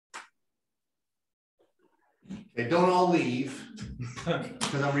Okay, don't all leave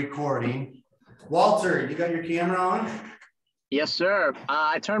because I'm recording. Walter, you got your camera on? Yes, sir.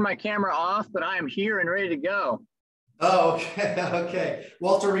 I turned my camera off, but I am here and ready to go. Oh, okay. Okay.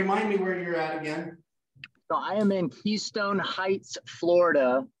 Walter, remind me where you're at again. So I am in Keystone Heights,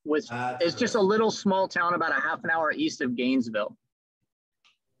 Florida, which is just a little small town about a half an hour east of Gainesville.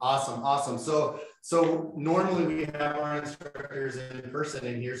 Awesome. Awesome. So normally we have our instructors in person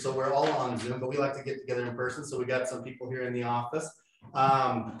in here, so we're all on Zoom, but we like to get together in person. So we got some people here in the office.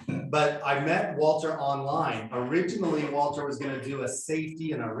 But I met Walter online. Originally, Walter was going to do a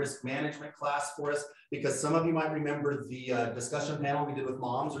safety and a risk management class for us because some of you might remember the discussion panel we did with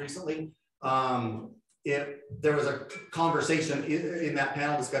moms recently. There was a conversation in that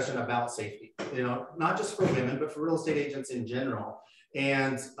panel discussion about safety, you know, not just for women, but for real estate agents in general.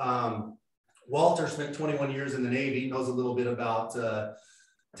 And Walter spent 21 years in the Navy, knows a little bit about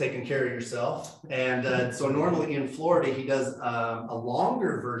taking care of yourself. And so normally in Florida, he does a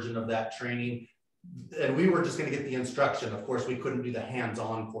longer version of that training. And we were just going to get the instruction. Of course, we couldn't do the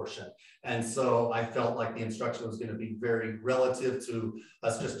hands-on portion. And so I felt like the instruction was going to be very relative to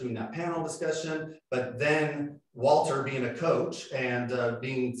us just doing that panel discussion. But then Walter being a coach and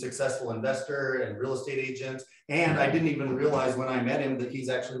being a successful investor and real estate agent. And I didn't even realize when I met him that he's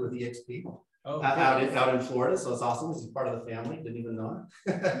actually with EXP. Oh, out in Florida. So it's awesome. He's part of the family. Didn't even know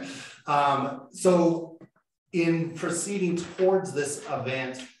it. So in proceeding towards this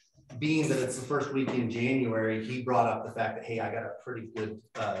event, being that it's the first week in January, he brought up the fact that, hey, I got a pretty good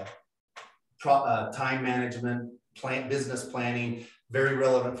time management business planning, very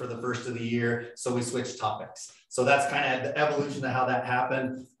relevant for the first of the year. So we switched topics. So that's kind of the evolution of how that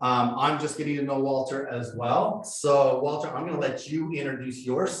happened. I'm just getting to know Walter as well. So Walter, I'm going to let you introduce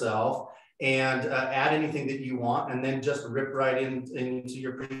yourself and add anything that you want, and then just rip right into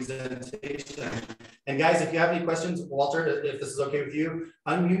your presentation. And guys, if you have any questions, Walter, if this is okay with you,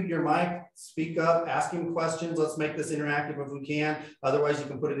 unmute your mic, speak up, ask him questions. Let's make this interactive if we can. Otherwise, you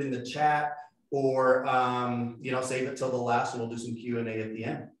can put it in the chat or you know, save it till the last, and we'll do some Q&A at the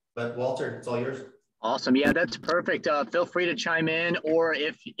end. But Walter, it's all yours. Awesome. Yeah, that's perfect. Feel free to chime in, or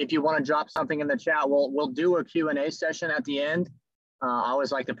if you want to drop something in the chat, we'll do a Q&A session at the end. I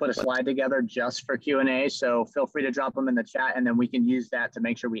always like to put a slide together just for Q&A, so feel free to drop them in the chat, and then we can use that to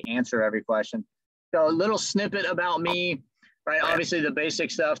make sure we answer every question. So a little snippet about me, right? Obviously the basic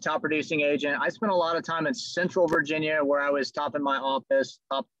stuff, top producing agent. I spent a lot of time in Central Virginia where I was top in my office,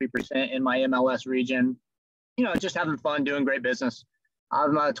 top 3% in my MLS region, you know, just having fun, doing great business.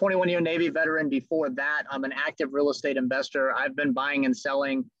 I'm a 21-year Navy veteran. Before that, I'm an active real estate investor. I've been buying and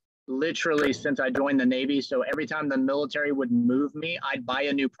selling literally since I joined the Navy. So every time the military would move me, I'd buy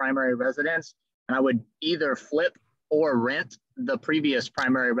a new primary residence and I would either flip or rent the previous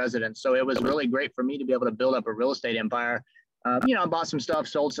primary residence. So it was really great for me to be able to build up a real estate empire. You know, I bought some stuff,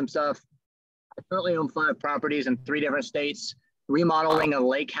 sold some stuff. I currently own 5 properties in 3 different states, remodeling a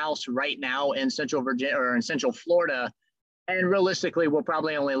lake house right now in Central Virginia or in Central Florida. And realistically, we'll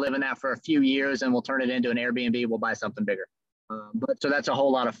probably only live in that for a few years and we'll turn it into an Airbnb. We'll buy something bigger. So that's a whole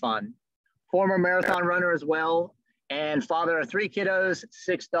lot of fun. Former marathon runner as well, and father of 3 kiddos,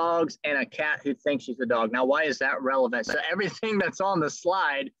 6 dogs, and a cat who thinks she's a dog. Now, why is that relevant? So everything that's on the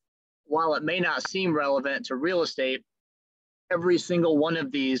slide, while it may not seem relevant to real estate, every single one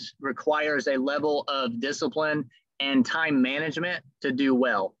of these requires a level of discipline and time management to do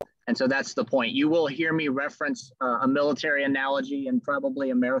well. And so that's the point. You will hear me reference a military analogy and probably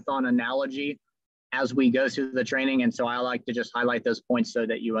a marathon analogy as we go through the training. And so I like to just highlight those points so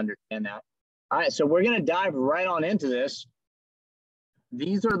that you understand that. All right, so we're going to dive right on into this.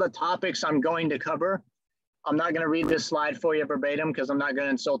 These are the topics I'm going to cover. I'm not going to read this slide for you verbatim because I'm not going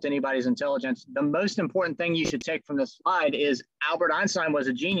to insult anybody's intelligence. The most important thing you should take from this slide is Albert Einstein was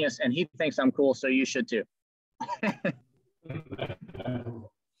a genius and he thinks I'm cool, so you should too.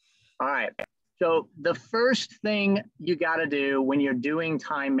 All right. So the first thing you got to do when you're doing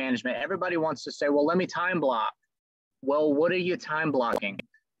time management, everybody wants to say, well, let me time block. Well, what are you time blocking?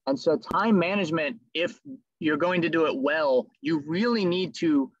 And so time management, if you're going to do it well, you really need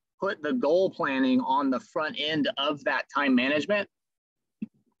to put the goal planning on the front end of that time management.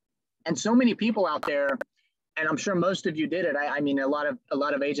 And so many people out there, and I'm sure most of you did it. I mean, a lot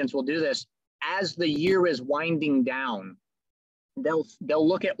of agents will do this. As the year is winding down, they'll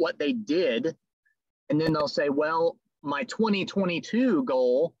look at what they did, and then they'll say, well, my 2022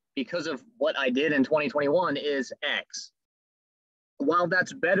 goal, because of what I did in 2021, is X. While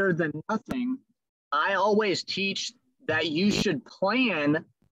that's better than nothing, I always teach that you should plan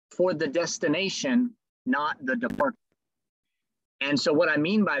for the destination, not the departure. And so what I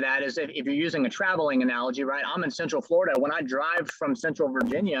mean by that is if you're using a traveling analogy, right? I'm in Central Florida. When I drive from Central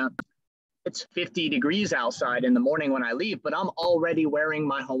Virginia, it's 50 degrees outside in the morning when I leave, but I'm already wearing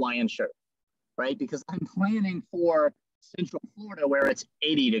my Hawaiian shirt, right? Because I'm planning for Central Florida where it's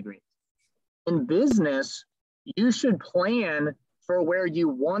 80 degrees. In business, you should plan for where you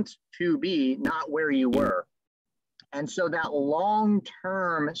want to be, not where you were. And so that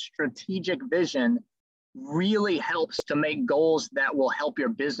long-term strategic vision really helps to make goals that will help your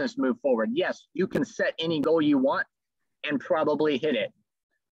business move forward. Yes, you can set any goal you want and probably hit it.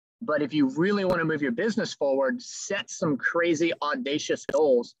 But if you really want to move your business forward, set some crazy, audacious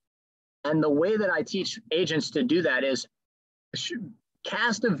goals. And the way that I teach agents to do that is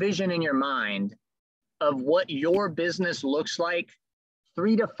cast a vision in your mind of what your business looks like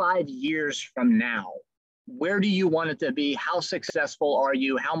 3 to 5 years from now. Where do you want it to be? How successful are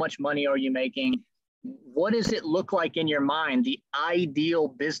you? How much money are you making? What does it look like in your mind, the ideal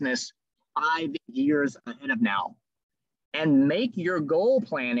business 5 years ahead of now? And make your goal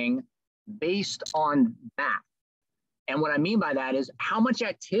planning based on that. And what I mean by that is how much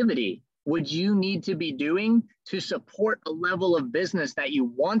activity would you need to be doing to support a level of business that you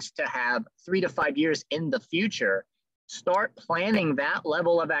want to have 3 to 5 years in the future? Start planning that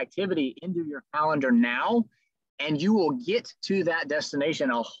level of activity into your calendar now, and you will get to that destination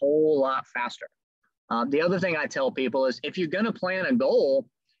a whole lot faster. The other thing I tell people is if you're going to plan a goal,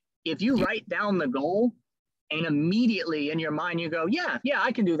 if you write down the goal and immediately in your mind you go, yeah,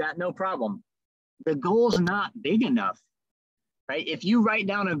 I can do that, no problem. The goal's not big enough, right? If you write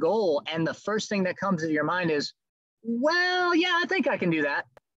down a goal and the first thing that comes to your mind is, well, yeah, I think I can do that,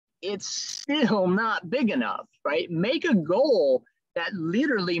 it's still not big enough, right? Make a goal that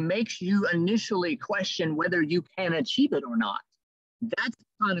literally makes you initially question whether you can achieve it or not. That's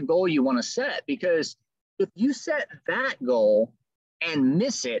the kind of goal you want to set, because if you set that goal and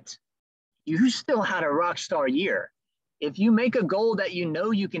miss it, you still had a rock star year. If you make a goal that you know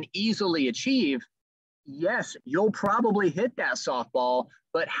you can easily achieve, yes, you'll probably hit that softball,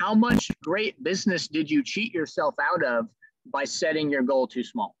 but how much great business did you cheat yourself out of by setting your goal too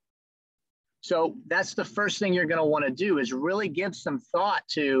small? So that's the first thing you're going to want to do, is really give some thought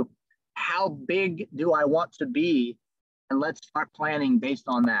to how big do I want to be, and let's start planning based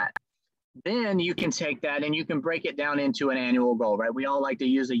on that. Then you can take that and you can break it down into an annual goal, right? We all like to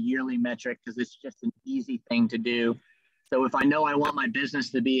use a yearly metric because it's just an easy thing to do. So if I know I want my business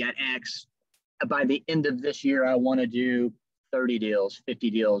to be at X, by the end of this year, I want to do 30 deals, 50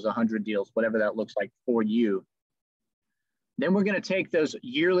 deals, 100 deals, whatever that looks like for you. Then we're going to take those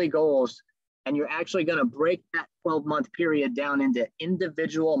yearly goals and you're actually going to break that 12-month period down into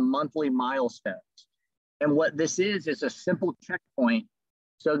individual monthly milestones. And what this is a simple checkpoint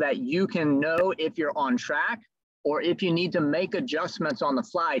so that you can know if you're on track or if you need to make adjustments on the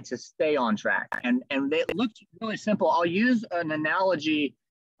fly to stay on track. And it looks really simple. I'll use an analogy.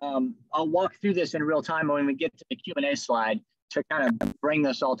 I'll walk through this in real time when we get to the Q&A slide to kind of bring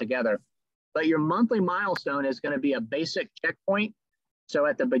this all together. But your monthly milestone is going to be a basic checkpoint. So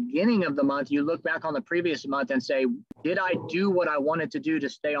at the beginning of the month, you look back on the previous month and say, did I do what I wanted to do to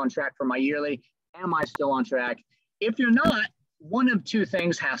stay on track for my yearly? Am I still on track? If you're not, one of two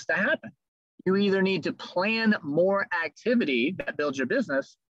things has to happen. You either need to plan more activity that builds your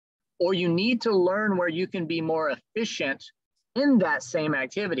business, or you need to learn where you can be more efficient in that same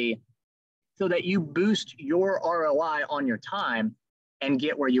activity so that you boost your ROI on your time and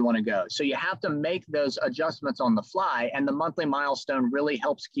get where you want to go. So you have to make those adjustments on the fly, and the monthly milestone really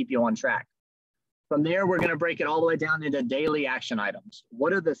helps keep you on track. From there, we're going to break it all the way down into daily action items.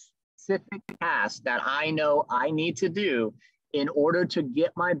 What are the specific tasks that I know I need to do in order to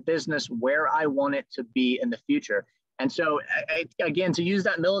get my business where I want it to be in the future? And so again, to use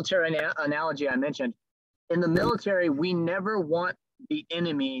that military analogy I mentioned, in the military, we never want the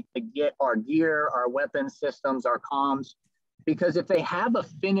enemy to get our gear, our weapon systems, our comms, because if they have a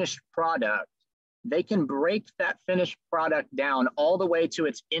finished product, they can break that finished product down all the way to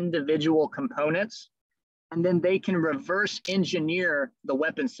its individual components, and then they can reverse engineer the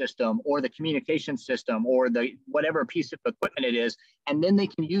weapon system or the communication system or the whatever piece of equipment it is, and then they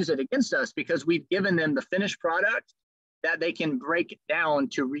can use it against us because we've given them the finished product that they can break down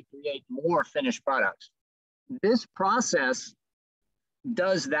to recreate more finished products. This process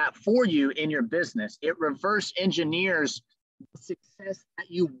does that for you in your business. It reverse engineers the success that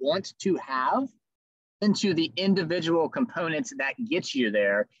you want to have into the individual components that get you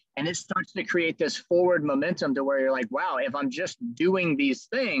there. And it starts to create this forward momentum to where you're like, wow, if I'm just doing these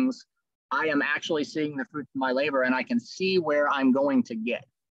things, I am actually seeing the fruits of my labor and I can see where I'm going to get.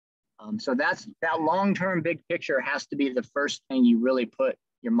 So that long-term big picture has to be the first thing you really put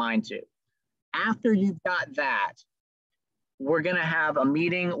your mind to. After you've got that, we're going to have a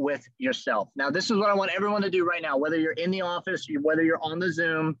meeting with yourself. Now, this is what I want everyone to do right now, whether you're in the office, whether you're on the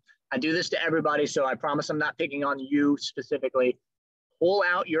Zoom. I do this to everybody, so I promise I'm not picking on you specifically. Pull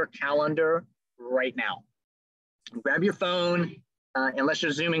out your calendar right now. Grab your phone, unless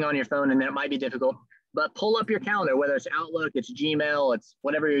you're Zooming on your phone, and then it might be difficult, but pull up your calendar, whether it's Outlook, it's Gmail, it's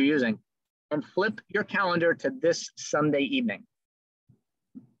whatever you're using, and flip your calendar to this Sunday evening.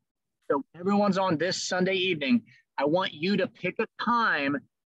 So everyone's on this Sunday evening. I want you to pick a time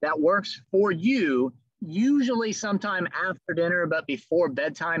that works for you, usually sometime after dinner, but before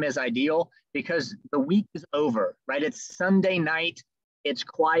bedtime is ideal because the week is over, right? It's Sunday night, it's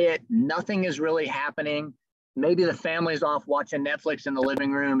quiet, nothing is really happening. Maybe the family's off watching Netflix in the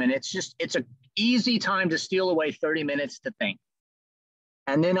living room, and it's an easy time to steal away 30 minutes to think.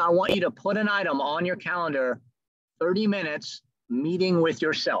 And then I want you to put an item on your calendar, 30 minutes, meeting with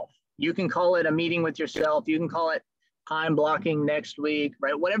yourself. You can call it a meeting with yourself. You can call it time blocking next week,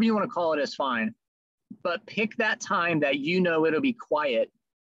 right? Whatever you want to call it is fine. But pick that time that you know it'll be quiet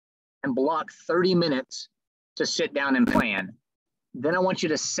and block 30 minutes to sit down and plan. Then I want you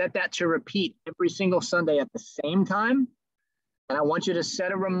to set that to repeat every single Sunday at the same time. And I want you to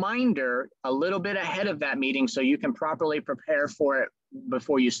set a reminder a little bit ahead of that meeting so you can properly prepare for it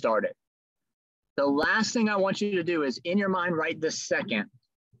before you start it. The last thing I want you to do is, in your mind right this second,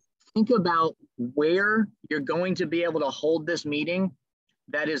 think about where you're going to be able to hold this meeting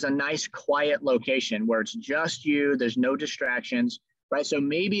that is a nice quiet location where it's just you, there's no distractions, right? So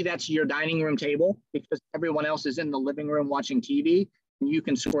maybe that's your dining room table because everyone else is in the living room watching TV and you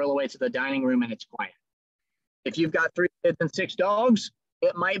can squirrel away to the dining room and it's quiet. If you've got 3 kids and 6 dogs,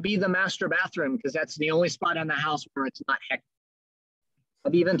 it might be the master bathroom because that's the only spot in the house where it's not hectic.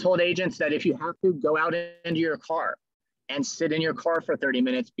 I've even told agents that if you have to, go out into your car and sit in your car for 30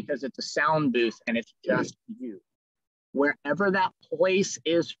 minutes because it's a sound booth and it's just you. Wherever that place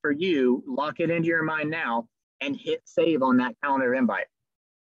is for you, lock it into your mind now and hit save on that calendar invite.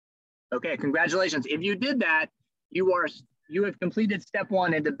 Okay, congratulations. If you did that, you have completed step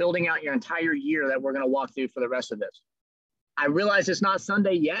 1 into building out your entire year that we're going to walk through for the rest of this. I realize it's not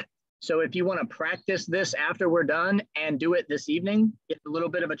Sunday yet, so if you want to practice this after we're done and do it this evening, get a little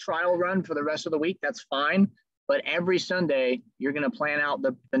bit of a trial run for the rest of the week, that's fine. But every Sunday, you're going to plan out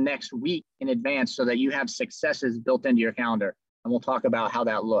the next week in advance so that you have successes built into your calendar. And we'll talk about how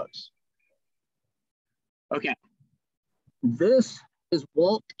that looks. Okay. This is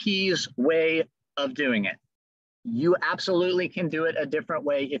Walt Key's way of doing it. You absolutely can do it a different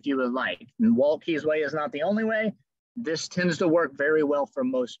way if you would like. And Walt Key's way is not the only way. This tends to work very well for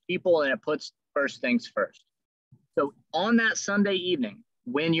most people, and it puts first things first. So on that Sunday evening,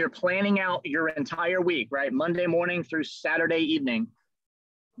 when you're planning out your entire week, right, Monday morning through Saturday evening,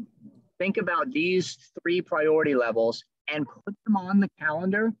 think about these 3 priority levels and put them on the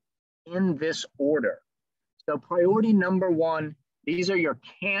calendar in this order. So priority number 1, these are your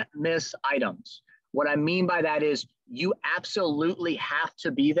can't miss items. What I mean by that is you absolutely have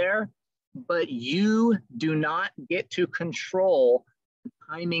to be there, but you do not get to control the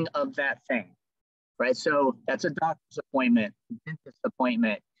timing of that thing. Right, so that's a doctor's appointment, dentist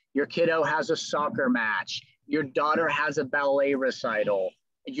appointment. Your kiddo has a soccer match. Your daughter has a ballet recital.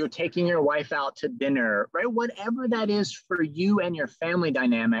 You're taking your wife out to dinner, right? Whatever that is for you and your family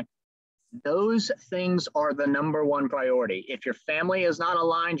dynamic, those things are the number 1 priority. If your family is not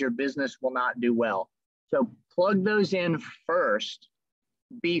aligned, your business will not do well. So plug those in first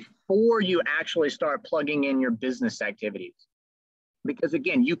before you actually start plugging in your business activities. Because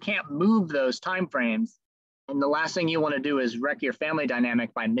again, you can't move those timeframes, and the last thing you want to do is wreck your family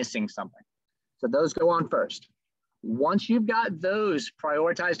dynamic by missing something. So those go on first. Once you've got those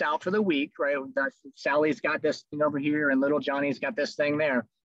prioritized out for the week, right? Sally's got this thing over here, and little Johnny's got this thing there.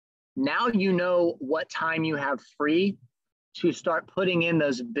 Now you know what time you have free to start putting in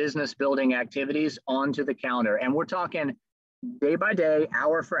those business building activities onto the calendar. And we're talking day by day,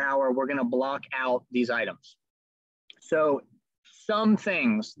 hour for hour, we're going to block out these items. So some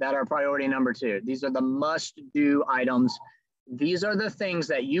things that are priority number 2. These are the must-do items. These are the things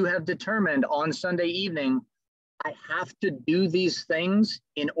that you have determined on Sunday evening. I have to do these things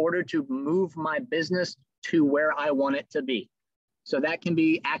in order to move my business to where I want it to be. So that can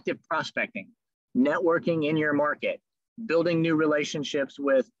be active prospecting, networking in your market, building new relationships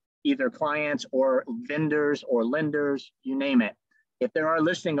with either clients or vendors or lenders, you name it. If there are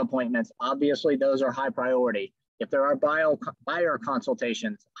listing appointments, obviously those are high priority. If there are buyer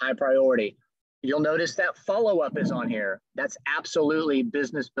consultations, high priority. You'll notice that follow-up is on here. That's absolutely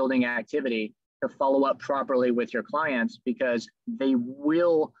business building activity to follow up properly with your clients, because they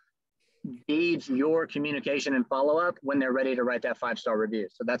will gauge your communication and follow-up when they're ready to write that 5-star review.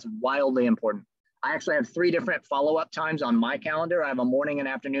 So that's wildly important. I actually have 3 different follow-up times on my calendar. I have a morning, an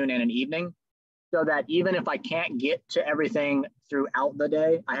afternoon, and an evening, so that even if I can't get to everything throughout the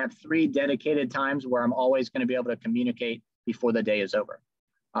day, I have 3 dedicated times where I'm always going to be able to communicate before the day is over.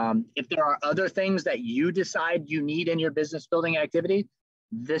 If there are other things that you decide you need in your business building activity,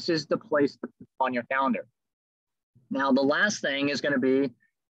 this is the place to put on your calendar. Now, the last thing is going to be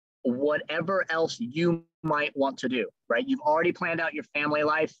whatever else you might want to do, right? You've already planned out your family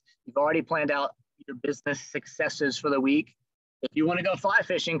life. You've already planned out your business successes for the week. If you want to go fly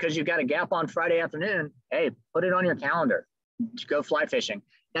fishing because you've got a gap on Friday afternoon, hey, put it on your calendar to go fly fishing.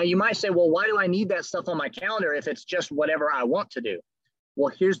 Now, you might say, well, why do I need that stuff on my calendar if it's just whatever I want to do?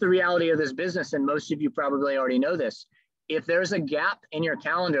 Well, here's the reality of this business, and most of you probably already know this. If there's a gap in your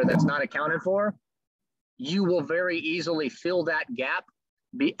calendar that's not accounted for, you will very easily fill that gap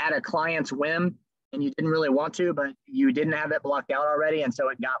be at a client's whim, and you didn't really want to, but you didn't have it blocked out already, and so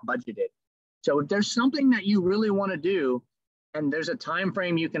it got budgeted. So if there's something that you really want to do, and there's a time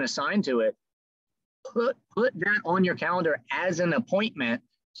frame you can assign to it, put that on your calendar as an appointment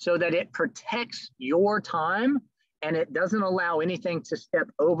so that it protects your time and it doesn't allow anything to step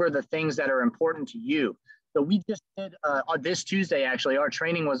over the things that are important to you. So we just did this Tuesday, actually, our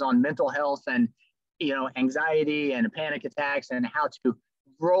training was on mental health and anxiety and panic attacks and how to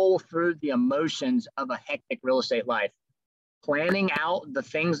roll through the emotions of a hectic real estate life. Planning out the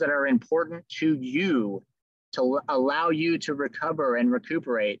things that are important to you to allow you to recover and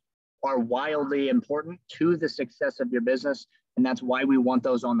recuperate are wildly important to the success of your business. And that's why we want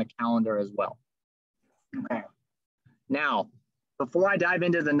those on the calendar as well. Okay. Now, before I dive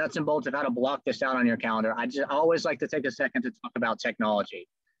into the nuts and bolts of how to block this out on your calendar, I always like to take a second to talk about technology.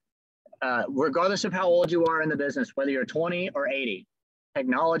 Regardless of how old you are in the business, whether you're 20 or 80,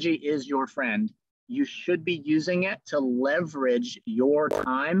 technology is your friend. You should be using it to leverage your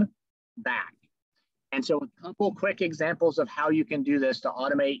time back. And so a couple quick examples of how you can do this to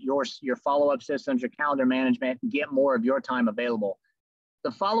automate your follow-up systems, your calendar management, and get more of your time available.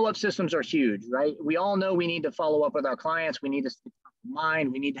 The follow-up systems are huge, right? We all know we need to follow up with our clients. We need to stay top of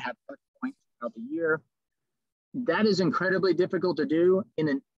mind. We need to have touch points throughout the year. That is incredibly difficult to do in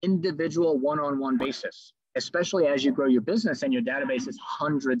an individual one-on-one basis, especially as you grow your business and your database is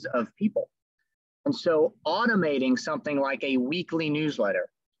hundreds of people. And so automating something like a weekly newsletter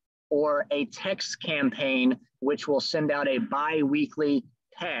or a text campaign, which will send out a bi-weekly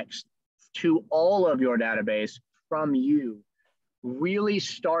text to all of your database from you, really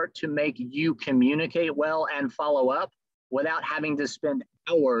start to make you communicate well and follow up without having to spend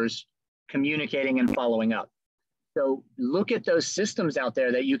hours communicating and following up. So look at those systems out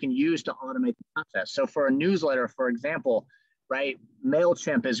there that you can use to automate the process. So for a newsletter, for example, right,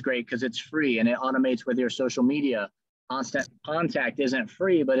 MailChimp is great because it's free and it automates with your social media. Constant Contact isn't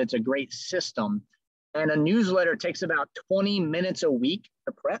free, but it's a great system. And a newsletter takes about 20 minutes a week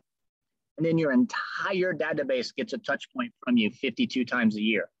to prep. And then your entire database gets a touch point from you 52 times a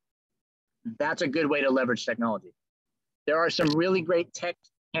year. That's a good way to leverage technology. There are some really great text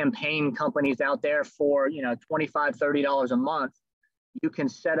campaign companies out there for $25, $30 a month. You can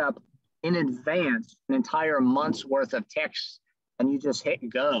set up in advance an entire month's worth of text and you just hit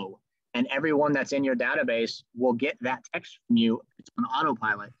go. And everyone that's in your database will get that text from you. It's on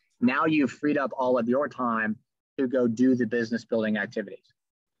autopilot. Now you've freed up all of your time to go do the business building activities.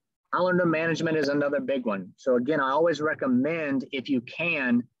 Calendar management is another big one. So again, I always recommend, if you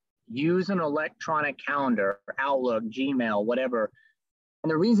can, use an electronic calendar, Outlook, Gmail, whatever. And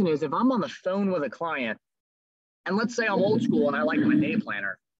the reason is, if I'm on the phone with a client, and let's say I'm old school and I like my day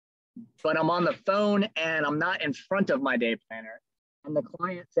planner, but I'm on the phone and I'm not in front of my day planner, and the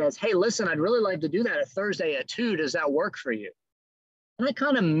client says, hey, listen, I'd really like to do that at Thursday at 2. Does that work for you? And I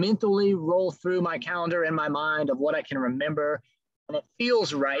kind of mentally roll through my calendar in my mind of what I can remember. And it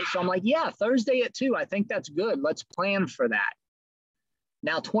feels right. So I'm like, yeah, Thursday at 2, I think that's good. Let's plan for that.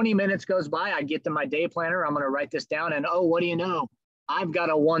 Now, 20 minutes goes by. I get to my day planner. I'm going to write this down. And oh, what do you know? I've got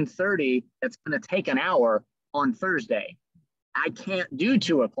a 1:30 that's going to take an hour on Thursday. I can't do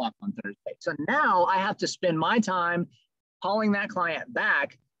 2 o'clock on Thursday. So now I have to spend my time calling that client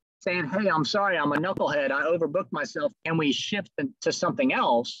back saying, hey, I'm sorry, I'm a knucklehead. I overbooked myself. Can we shift to something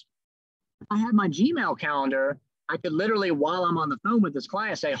else? If I had my Gmail calendar, I could literally, while I'm on the phone with this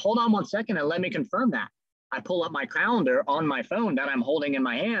client, say, hold on 1 second and let me confirm that. I pull up my calendar on my phone that I'm holding in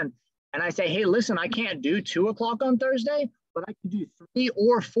my hand and I say, hey, listen, I can't do 2 o'clock on Thursday. but I could do 3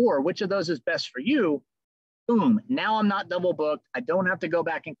 or 4. Which of those is best for you? Boom. Now I'm not double booked. I don't have to go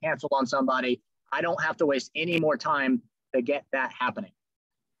back and cancel on somebody. I don't have to waste any more time to get that happening.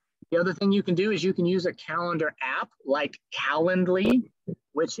 The other thing you can do is you can use a calendar app like Calendly,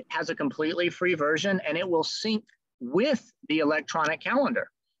 which has a completely free version, and it will sync with the electronic calendar.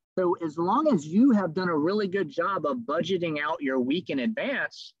 So as long as you have done a really good job of budgeting out your week in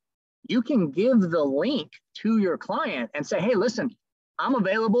advance, you can give the link to your client and say, hey, listen, I'm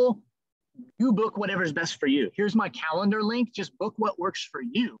available. You book whatever's best for you. Here's my calendar link. Just book what works for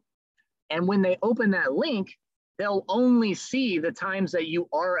you. And when they open that link, they'll only see the times that you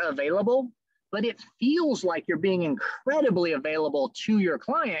are available, but it feels like you're being incredibly available to your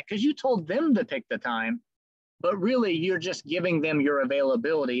client because you told them to pick the time, but really you're just giving them your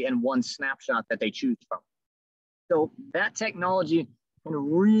availability in one snapshot that they choose from. So that technology can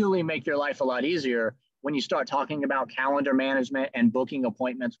really make your life a lot easier when you start talking about calendar management and booking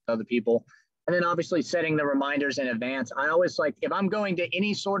appointments with other people. And then obviously setting the reminders in advance. I always like, if I'm going to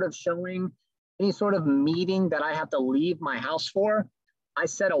any sort of showing, any sort of meeting that I have to leave my house for, I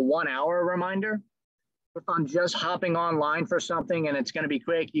set a 1-hour reminder. If I'm just hopping online for something and it's going to be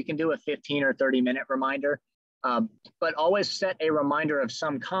quick, you can do a 15 or 30-minute reminder. But always set a reminder of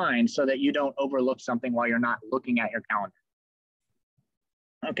some kind so that you don't overlook something while you're not looking at your calendar.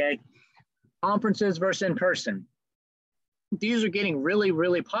 Okay, conferences versus in person. These are getting really,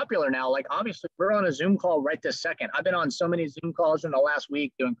 really popular now. Like obviously we're on a Zoom call right this second. I've been on so many Zoom calls in the last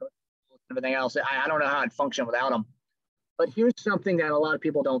week doing everything else. I don't know how I'd function without them. But here's something that a lot of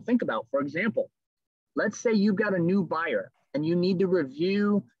people don't think about. For example, let's say you've got a new buyer and you need to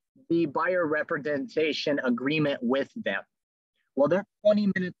review the buyer representation agreement with them. Well, they're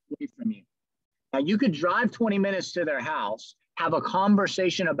 20 minutes away from you. Now you could drive 20 minutes to their house, have a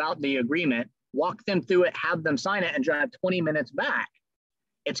conversation about the agreement, walk them through it, have them sign it, and drive 20 minutes back.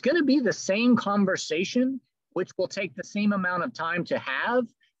 It's going to be the same conversation, which will take the same amount of time to have,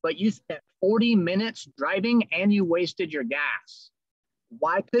 but you spent 40 minutes driving and you wasted your gas.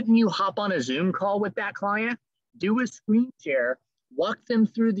 Why couldn't you hop on a Zoom call with that client, do a screen share, walk them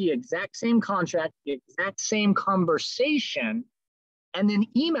through the exact same contract, the exact same conversation, and then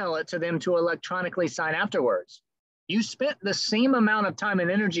email it to them to electronically sign afterwards? You spent the same amount of time and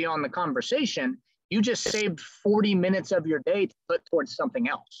energy on the conversation. You just saved 40 minutes of your day to put towards something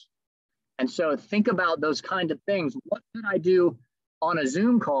else. And so think about those kind of things. What could I do on a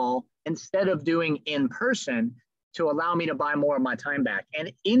Zoom call instead of doing in person to allow me to buy more of my time back?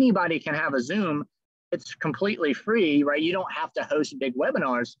 And anybody can have a Zoom. It's completely free, right? You don't have to host big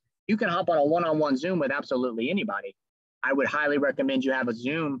webinars. You can hop on a one-on-one Zoom with absolutely anybody. I would highly recommend you have a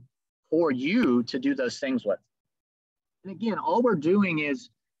Zoom for you to do those things with. And again, all we're doing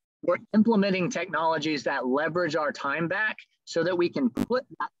is we're implementing technologies that leverage our time back so that we can put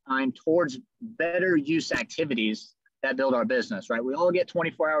that time towards better use activities that build our business, right? We all get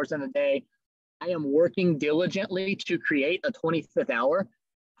 24 hours in a day. I am working diligently to create a 25th hour.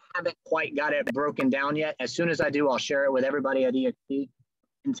 I haven't quite got it broken down yet. As soon as I do, I'll share it with everybody at EXP.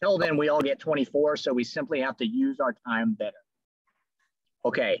 Until then, we all get 24, so we simply have to use our time better.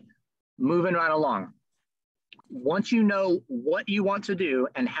 Okay, moving right along. Once you know what you want to do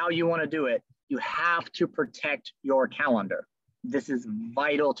and how you want to do it, you have to protect your calendar. This is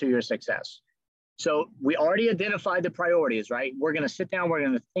vital to your success. So we already identified the priorities, right? We're going to sit down, we're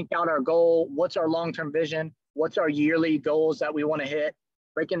going to think out our goal. What's our long-term vision? What's our yearly goals that we want to hit?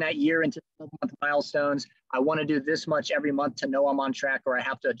 Breaking that year into 12-month milestones. I want to do this much every month to know I'm on track, or I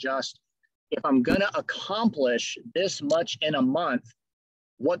have to adjust. If I'm going to accomplish this much in a month,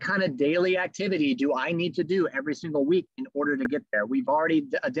 what kind of daily activity do I need to do every single week in order to get there? We've already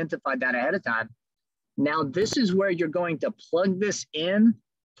identified that ahead of time. Now, this is where you're going to plug this in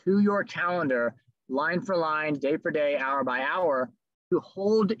to your calendar, line for line, day for day, hour by hour, to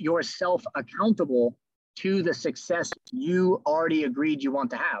hold yourself accountable to the success you already agreed you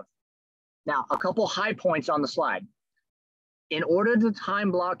want to have. Now, a couple high points on the slide. In order to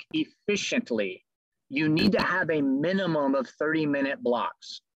time block efficiently, you need to have a minimum of 30-minute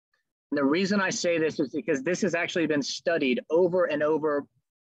blocks. And the reason I say this is because this has actually been studied over and over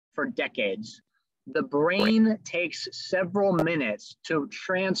for decades. The brain takes several minutes to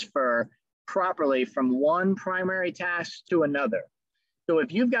transfer properly from one primary task to another. So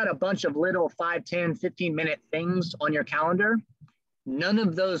if you've got a bunch of little 5, 10, 15-minute things on your calendar, none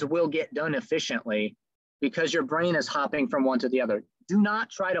of those will get done efficiently because your brain is hopping from one to the other. Do not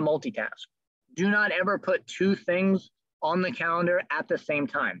try to multitask. Do not ever put 2 things on the calendar at the same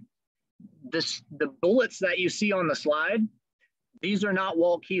time. The bullets that you see on the slide, these are not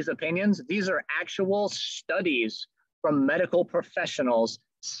Walt Key's opinions. These are actual studies from medical professionals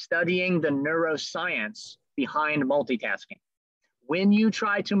studying the neuroscience behind multitasking. When you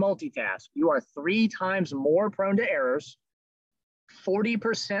try to multitask, you are 3 times more prone to errors,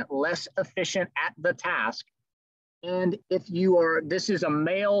 40% less efficient at the task. And if you are, this is a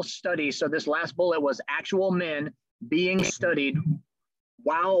male study, so this last bullet was actual men being studied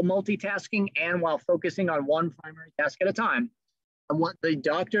while multitasking and while focusing on one primary task at a time. And what the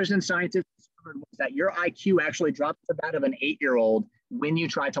doctors and scientists discovered was that your IQ actually drops to that of an 8-year-old when you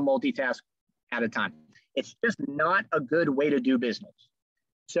try to multitask at a time. It's just not a good way to do business.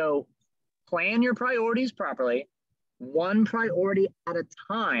 So plan your priorities properly, one priority at a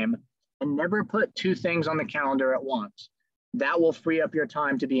time, and never put 2 things on the calendar at once. That will free up your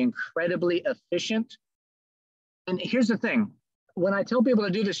time to be incredibly efficient. And here's the thing. When I tell people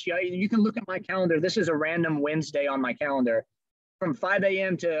to do this, you can look at my calendar. This is a random Wednesday on my calendar. From 5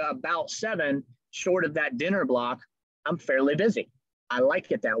 a.m. to about 7, short of that dinner block, I'm fairly busy. I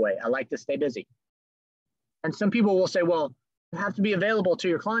like it that way. I like to stay busy. And some people will say, well, you have to be available to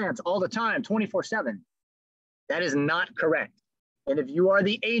your clients all the time, 24/7. That is not correct. And if you are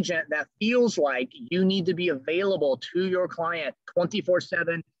the agent that feels like you need to be available to your client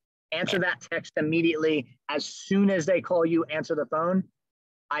 24/7, answer that text immediately. As soon as they call you, answer the phone.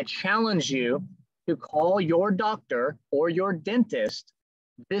 I challenge you to call your doctor or your dentist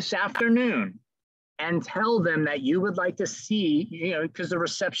this afternoon and tell them that you would like to see, because the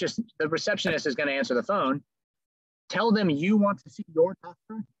receptionist is going to answer the phone. Tell them you want to see your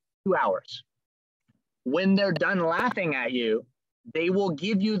doctor 2 hours. When they're done laughing at you, they will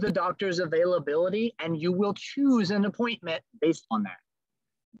give you the doctor's availability and you will choose an appointment based on that.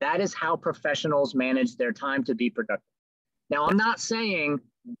 That is how professionals manage their time to be productive. Now, I'm not saying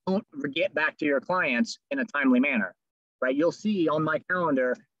don't get back to your clients in a timely manner, right? You'll see on my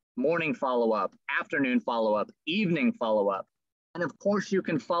calendar, morning follow-up, afternoon follow-up, evening follow-up. And of course, you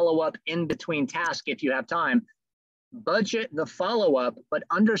can follow up in between tasks if you have time. Budget the follow-up, but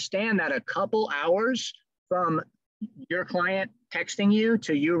understand that a couple hours from your client texting you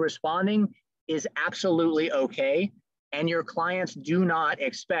to you responding is absolutely okay. And your clients do not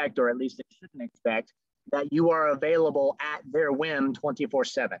expect, or at least they shouldn't expect, that you are available at their whim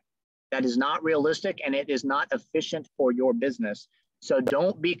 24/7. That is not realistic and it is not efficient for your business. So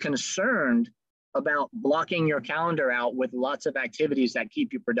don't be concerned about blocking your calendar out with lots of activities that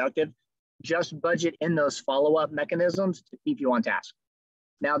keep you productive. Just budget in those follow-up mechanisms to keep you on task.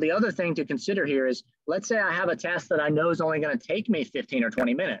 Now, the other thing to consider here is, let's say I have a task that I know is only going to take me 15 or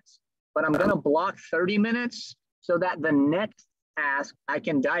 20 minutes, but I'm going to block 30 minutes so that the next task I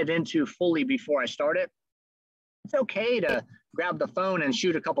can dive into fully before I start it. It's okay to grab the phone and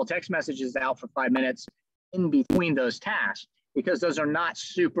shoot a couple text messages out for 5 minutes in between those tasks, because those are not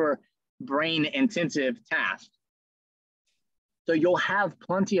super brain intensive tasks. So you'll have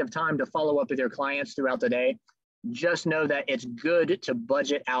plenty of time to follow up with your clients throughout the day. Just know that it's good to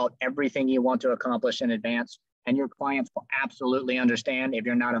budget out everything you want to accomplish in advance, and your clients will absolutely understand if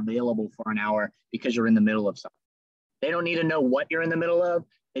you're not available for an hour because you're in the middle of something. They don't need to know what you're in the middle of.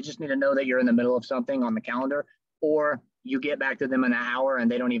 They just need to know that you're in the middle of something on the calendar, or you get back to them in an hour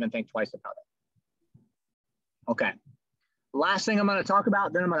and they don't even think twice about it. Okay. Last thing I'm going to talk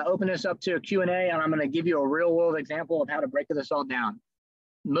about, then I'm going to open this up to a Q&A, and I'm going to give you a real world example of how to break this all down.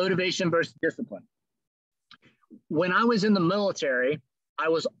 Motivation versus discipline. When I was in the military, I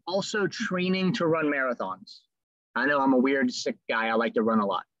was also training to run marathons. I know I'm a weird, sick guy. I like to run a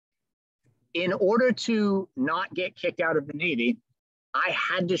lot. In order to not get kicked out of the Navy, I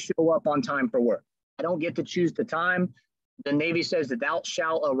had to show up on time for work. I don't get to choose the time. The Navy says that thou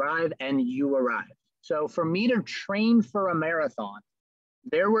shalt arrive, and you arrive. So for me to train for a marathon,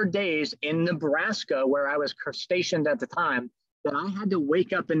 there were days in Nebraska where I was stationed at the time that I had to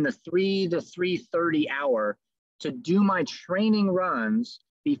wake up in the 3 to 3:30 hour to do my training runs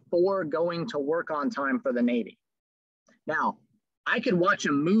before going to work on time for the Navy. Now, I could watch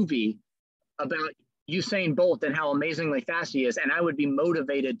a movie about Usain Bolt and how amazingly fast he is, and I would be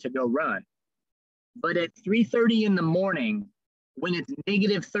motivated to go run. But at 3:30 in the morning, when it's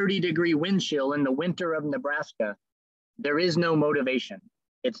negative 30-degree wind chill in the winter of Nebraska, there is no motivation.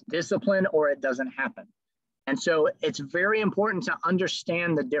 It's discipline or it doesn't happen. And so it's very important to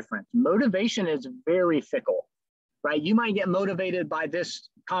understand the difference. Motivation is very fickle, right? You might get motivated by this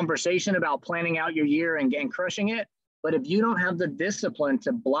conversation about planning out your year and crushing it. But if you don't have the discipline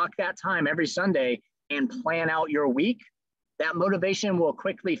to block that time every Sunday and plan out your week, that motivation will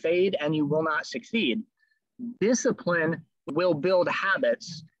quickly fade and you will not succeed. Discipline will build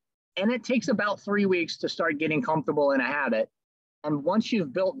habits, and it takes about 3 weeks to start getting comfortable in a habit. And once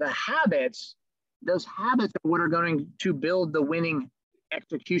you've built the habits, Those habits are what are going to build the winning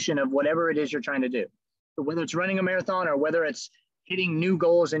execution of whatever it is you're trying to do. So whether it's running a marathon or whether it's hitting new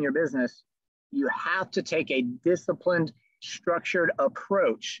goals in your business, you have to take a disciplined, structured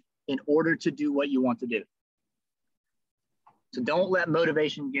approach in order to do what you want to do. So don't let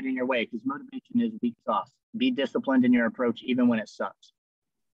motivation get in your way, because motivation is weak sauce. Be disciplined in your approach, even when it sucks.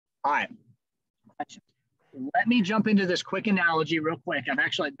 All right. Let me jump into this quick analogy real quick.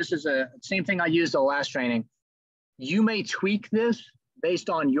 This is the same thing I used the last training. You may tweak this based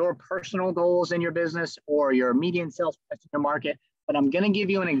on your personal goals in your business or your median sales price in your market, but I'm going to give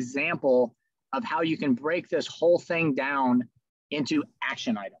you an example of how you can break this whole thing down into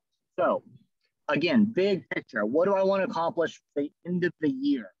action items. So again, big picture, what do I want to accomplish at the end of the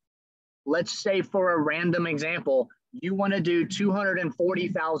year? Let's say, for a random example, you want to do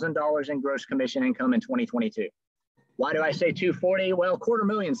 $240,000 in gross commission income in 2022. Why do I say 240? Well,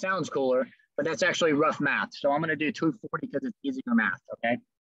 $250,000 sounds cooler, but that's actually rough math. So I'm going to do 240 because it's easier math, okay?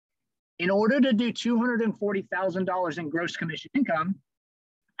 In order to do $240,000 in gross commission income,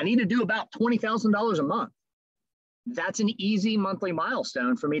 I need to do about $20,000 a month. That's an easy monthly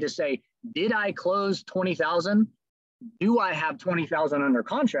milestone for me to say, did I close 20,000? Do I have 20,000 under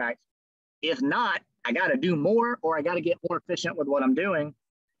contract? If not, I got to do more, or I got to get more efficient with what I'm doing.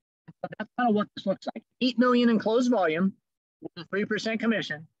 So that's kind of what this looks like. 8 million in closed volume with a 3%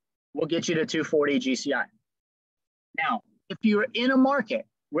 commission will get you to 240 GCI. Now, if you're in a market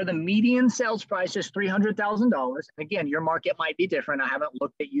where the median sales price is $300,000, again, your market might be different. I haven't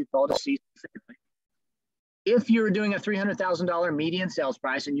looked at Utah to see specifically. If you're doing a $300,000 median sales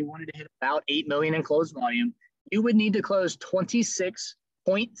price and you wanted to hit about 8 million in closed volume, you would need to close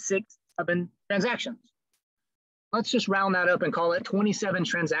 26.67 transactions. Let's just round that up and call it 27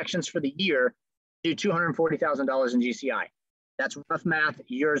 transactions for the year, do $240,000 in GCI. That's rough math.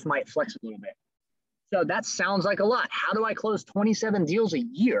 Yours might flex a little bit. So that sounds like a lot. How do I close 27 deals a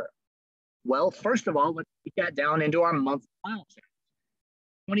year? Well, first of all, let's break that down into our monthly milestone.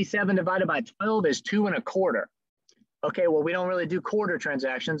 27 divided by 12 is 2.25. Okay, well, we don't really do quarter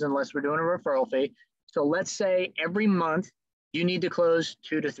transactions unless we're doing a referral fee. So let's say every month you need to close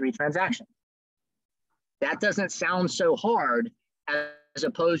 2 to 3 transactions. That doesn't sound so hard as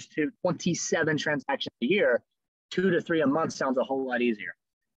opposed to 27 transactions a year. 2 to 3 a month sounds a whole lot easier.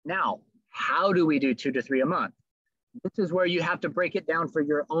 Now, how do we do 2 to 3 a month? This is where you have to break it down for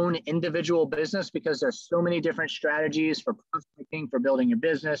your own individual business, because there's so many different strategies for prospecting, for building your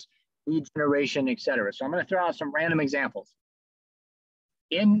business, lead generation, et cetera. So I'm going to throw out some random examples.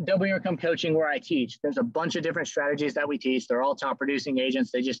 In Double Your Income Coaching, where I teach, there's a bunch of different strategies that we teach. They're all top producing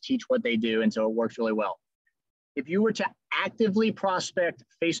agents. They just teach what they do, and so it works really well. If you were to actively prospect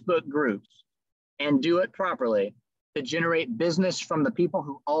Facebook groups and do it properly to generate business from the people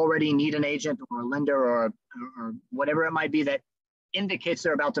who already need an agent or a lender or whatever it might be that indicates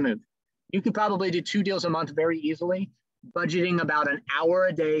they're about to move, you could probably do 2 deals a month very easily, budgeting about an hour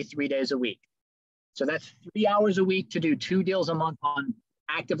a day, 3 days a week. So that's 3 hours a week to do 2 deals a month on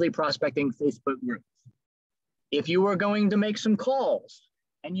actively prospecting Facebook groups. If you were going to make some calls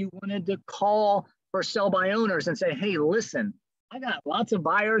and you wanted to call for sell by owners and say, hey, listen, I got lots of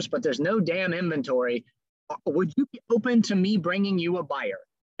buyers, but there's no damn inventory. Would you be open to me bringing you a buyer?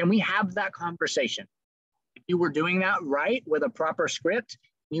 Can we have that conversation? If you were doing that right with a proper script,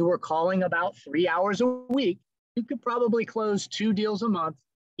 you were calling about 3 hours a week, you could probably close 2 deals a month,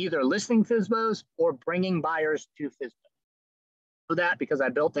 either listing FSBOs or bringing buyers to FSBOs. So that, because I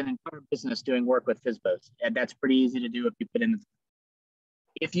built an entire business doing work with FSBOs, and that's pretty easy to do if you put in the time.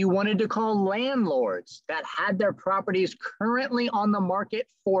 If you wanted to call landlords that had their properties currently on the market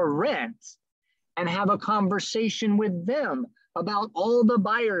for rent and have a conversation with them about all the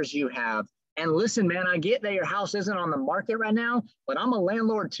buyers you have, and listen, man, I get that your house isn't on the market right now, but I'm a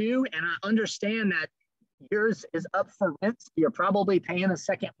landlord too, and I understand that yours is up for rent. You're probably paying a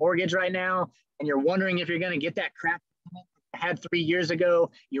second mortgage right now, and you're wondering if you're going to get that crap you had 3 years ago.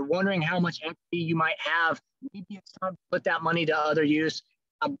 You're wondering how much equity you might have. Maybe it's time to put that money to other use.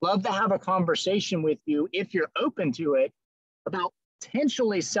 I'd love to have a conversation with you, if you're open to it, about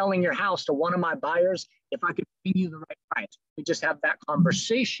potentially selling your house to one of my buyers if I could bring you the right price. We just have that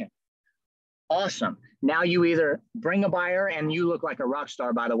conversation. Awesome. Now you either bring a buyer, and you look like a rock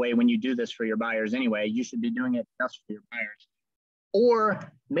star, by the way, when you do this for your buyers anyway. You should be doing it just for your buyers. Or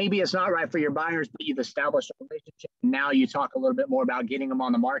maybe it's not right for your buyers, but you've established a relationship. Now you talk a little bit more about getting them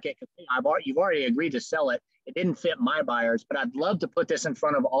on the market. You've already agreed to sell it. It didn't fit my buyers, but I'd love to put this in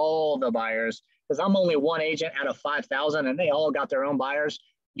front of all the buyers, because I'm only one agent out of 5,000 and they all got their own buyers.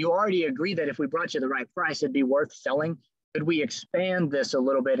 You already agree that if we brought you the right price, it'd be worth selling. Could we expand this a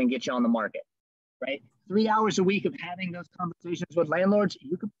little bit and get you on the market? right? 3 hours a week of having those conversations with landlords,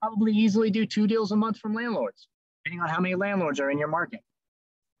 you could probably easily do 2 deals a month from landlords, depending on how many landlords are in your market.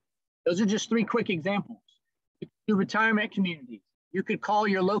 Those are just 3 quick examples. You could do retirement communities. You could call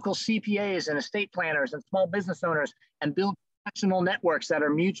your local CPAs and estate planners and small business owners and build professional networks that are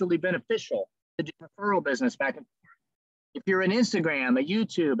mutually beneficial to do referral business back and forth. If you're an Instagram, a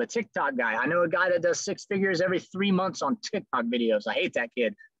YouTube, a TikTok guy, I know a guy that does 6 figures every 3 months on TikTok videos. I hate that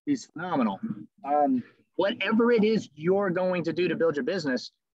kid. He's phenomenal. Whatever it is you're going to do to build your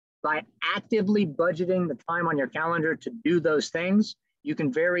business, by actively budgeting the time on your calendar to do those things, you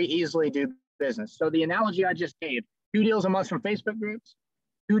can very easily do business. So the analogy I just gave, 2 deals a month from Facebook groups,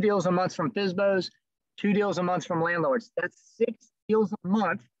 2 deals a month from FSBOs, 2 deals a month from landlords. That's 6 deals a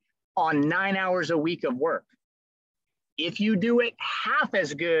month on 9 hours a week of work. If you do it half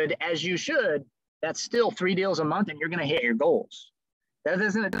as good as you should, that's still 3 deals a month and you're going to hit your goals. That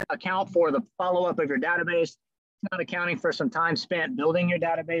doesn't account for the follow-up of your database. It's not accounting for some time spent building your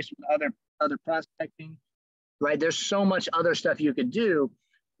database with other prospecting, right? There's so much other stuff you could do.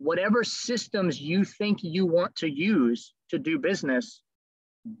 Whatever systems you think you want to use to do business,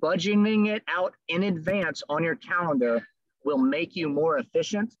 budgeting it out in advance on your calendar will make you more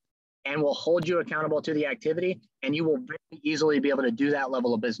efficient and will hold you accountable to the activity, and you will very easily be able to do that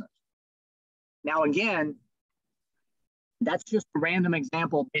level of business. Now, again, that's just a random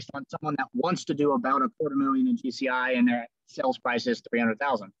example based on someone that wants to do about $250,000 in GCI and their sales price is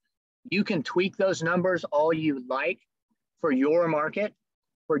 $300,000. You can tweak those numbers all you like for your market,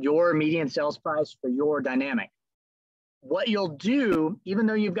 for your median sales price, for your dynamic. What you'll do, even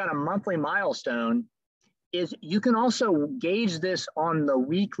though you've got a monthly milestone, is you can also gauge this on the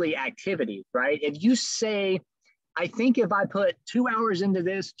weekly activities, right? If you say, I think if I put 2 hours into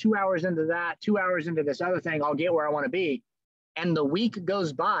this, 2 hours into that, 2 hours into this other thing, I'll get where I want to be. And the week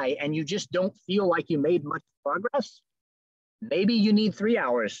goes by and you just don't feel like you made much progress, maybe you need 3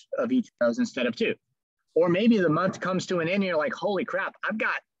 hours of each of those instead of 2. Or maybe the month comes to an end and you're like, holy crap, I've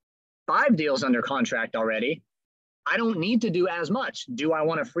got 5 deals under contract already. I don't need to do as much. Do I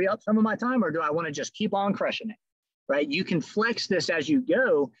want to free up some of my time or do I want to just keep on crushing it, right? You can flex this as you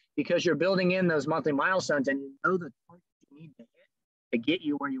go because you're building in those monthly milestones and you know the target you need to hit to get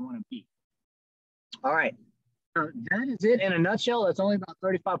you where you want to be. All right. That is it in a nutshell. That's only about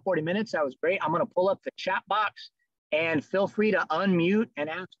 35, 40 minutes. That was great. I'm going to pull up the chat box and feel free to unmute and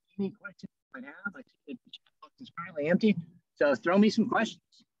ask any questions you might have. I think the chat box is currently empty. So throw me some questions.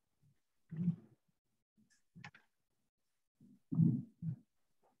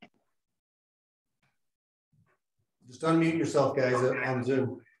 Just unmute yourself, guys, on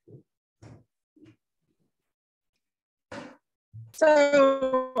Zoom.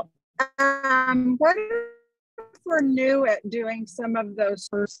 So, what if we're new at doing some of those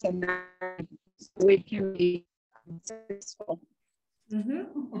personalities? We can be successful.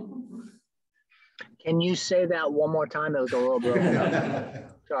 Mm-hmm. Can you say that one more time? It was a little broken up.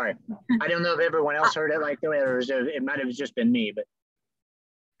 Sorry. I don't know if everyone else heard it like that, or it might have just been me, but.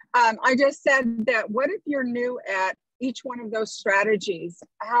 I just said that what if you're new at each one of those strategies?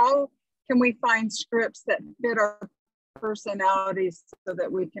 How can we find scripts that fit our personalities so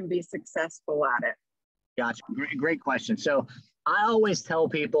that we can be successful at it? Gotcha. Great question. So I always tell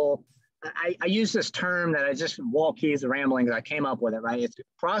people, I use this term that I just, Walt Keyes ramblings, I came up with it, right? It's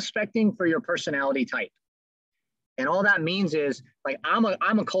prospecting for your personality type. And all that means is, like, I'm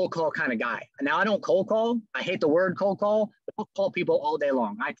a cold call kind of guy. Now, I don't cold call. I hate the word cold call. I'll call people all day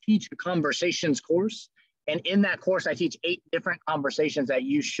long. I teach a conversations course. And in that course, I teach 8 different conversations that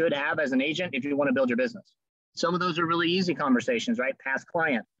you should have as an agent if you want to build your business. Some of those are really easy conversations, right? Past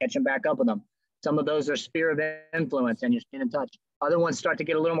client, catching back up with them. Some of those are sphere of influence and you're staying in touch. Other ones start to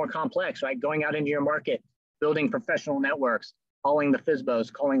get a little more complex, right? Going out into your market, building professional networks, calling the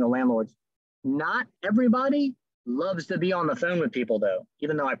FSBOs, calling the landlords. Not everybody loves to be on the phone with people, though,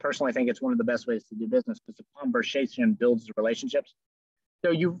 even though I personally think it's one of the best ways to do business because the conversation builds the relationships.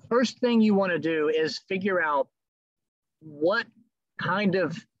 So first thing you want to do is figure out what kind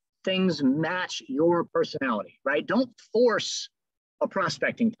of things match your personality, right? Don't force a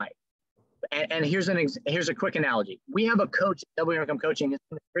prospecting type. And here's a quick analogy. We have a coach at W Income Coaching,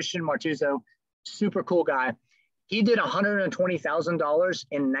 Christian Martuzzo, super cool guy. He did $120,000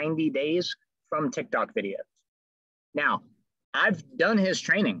 in 90 days from TikTok videos. Now, I've done his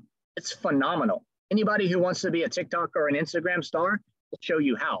training. It's phenomenal. Anybody who wants to be a TikTok or an Instagram star will show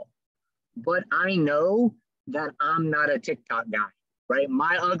you how. But I know that I'm not a TikTok guy, right?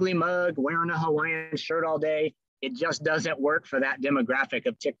 My ugly mug, wearing a Hawaiian shirt all day, it just doesn't work for that demographic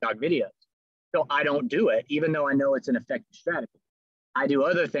of TikTok videos. So I don't do it, even though I know it's an effective strategy. I do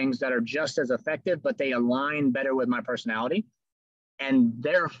other things that are just as effective, but they align better with my personality. And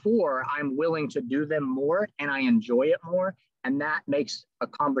therefore, I'm willing to do them more and I enjoy it more. And that makes a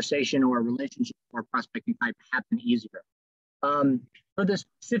conversation or a relationship or prospecting type happen easier. For the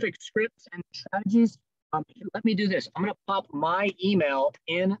specific scripts and strategies, let me do this. I'm going to pop my email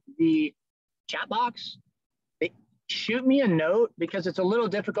in the chat box. Shoot me a note because it's a little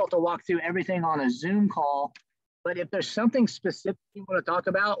difficult to walk through everything on a Zoom call. But if there's something specific you want to talk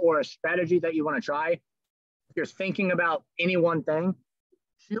about or a strategy that you want to try, if you're thinking about any one thing,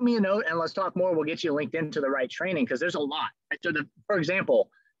 shoot me a note and let's talk more. We'll get you linked into the right training because there's a lot. So for example,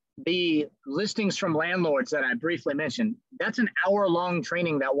 the listings from landlords that I briefly mentioned, that's an hour-long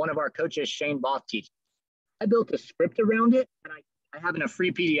training that one of our coaches, Shane Both, teaches. I built a script around it and I have in a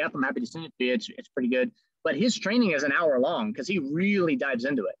free PDF. I'm happy to send it to you. It's pretty good. But his training is an hour long because he really dives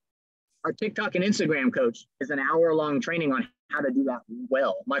into it. Our TikTok and Instagram coach is an hour-long training on how to do that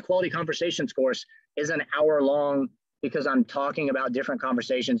well. My Quality Conversations course is an hour long because I'm talking about different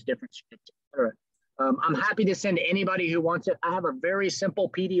conversations, different scripts, etc. I'm happy to send anybody who wants it. I have a very simple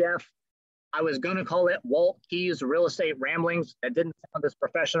PDF. I was going to call it Walt Keyes Real Estate Ramblings. That didn't sound as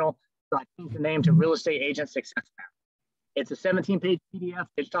professional, so I changed the name to Real Estate Agent Success Map. It's a 17-page PDF.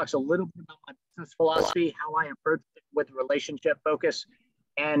 It talks a little bit about my business philosophy, how I approach it with relationship focus,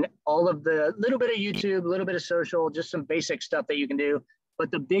 and all of the little bit of YouTube, a little bit of social, just some basic stuff that you can do. But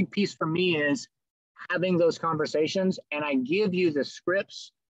the big piece for me is having those conversations, and I give you the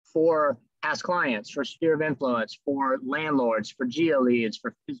scripts for past clients, for sphere of influence, for landlords, for geo leads,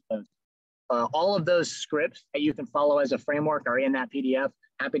 for FISBOs. All of those scripts that you can follow as a framework are in that PDF.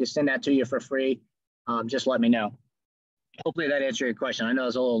 Happy to send that to you for free. Just let me know. Hopefully that answered your question. I know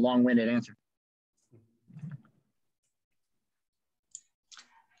it's a little long-winded answer.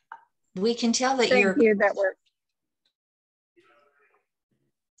 We can tell that Thank you, that worked.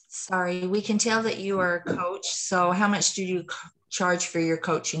 Sorry, we can tell that you are a coach. So how much do you charge for your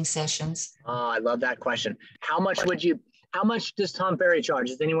coaching sessions? Oh, I love that question. How much does Tom Ferry charge?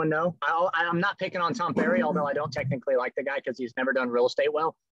 Does anyone know? I'm not picking on Tom Ferry, although I don't technically like the guy because he's never done real estate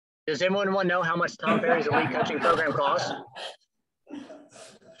well. Does anyone want to know how much Tom Ferry's elite coaching program costs?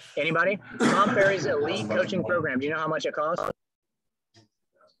 Anybody? Tom Ferry's elite coaching program. Do you know how much it costs?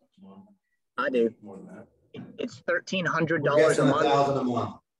 I do. It's $1,300 a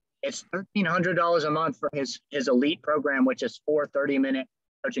month. It's $1,300 a month for his elite program, which is 4 30-minute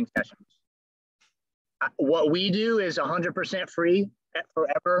coaching sessions. What we do is 100% free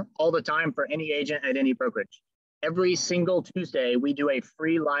forever, all the time for any agent at any brokerage. Every single Tuesday, we do a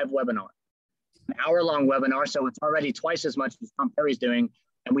free live webinar, an hour-long webinar. So it's already twice as much as Tom Ferry's doing,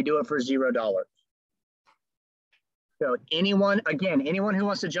 and we do it for $0. So anyone who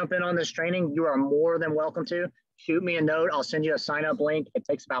wants to jump in on this training, you are more than welcome to. Shoot me a note. I'll send you a sign-up link. It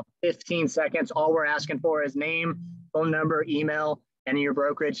takes about 15 seconds. All we're asking for is name, phone number, email, and your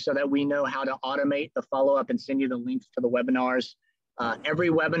brokerage so that we know how to automate the follow-up and send you the links to the webinars. Every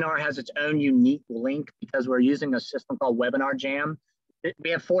webinar has its own unique link because we're using a system called Webinar Jam.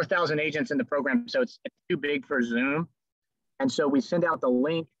 We have 4,000 agents in the program, so it's too big for Zoom. And so we send out the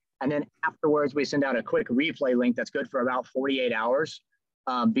link, and then afterwards we send out a quick replay link that's good for about 48 hours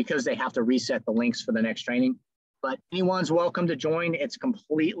because they have to reset the links for the next training. But anyone's welcome to join. It's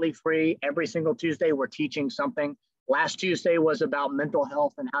completely free. Every single Tuesday, we're teaching something. Last Tuesday was about mental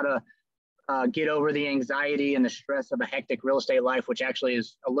health and how to get over the anxiety and the stress of a hectic real estate life, which actually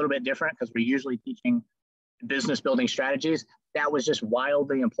is a little bit different because we're usually teaching business building strategies. That was just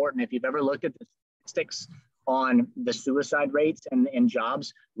wildly important. If you've ever looked at the statistics on the suicide rates and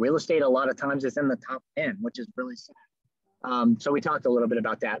jobs, real estate a lot of times is in the top 10, which is really sad. So we talked a little bit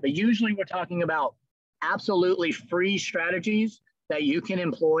about that. But usually we're talking about absolutely free strategies that you can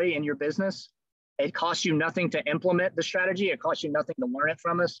employ in your business. It costs you nothing to implement the strategy. It costs you nothing to learn it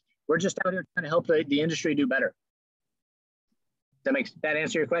from us. We're just out here trying to help the industry do better. That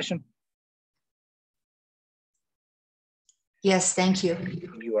answer your question? Yes, thank you.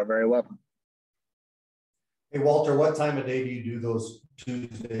 You are very welcome. Hey, Walter, what time of day do you do those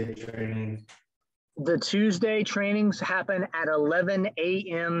Tuesday trainings? The Tuesday trainings happen at 11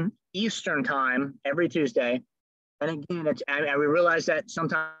 a.m. Eastern time every Tuesday. And again, we realize that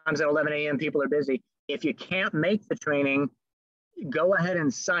sometimes at 11 a.m. people are busy. If you can't make the training, go ahead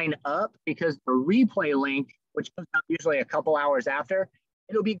and sign up because the replay link, which comes out usually a couple hours after,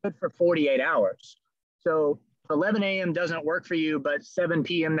 it'll be good for 48 hours. So if 11 a.m. doesn't work for you, but 7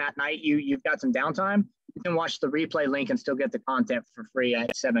 p.m. that night, you've got some downtime, you can watch the replay link and still get the content for free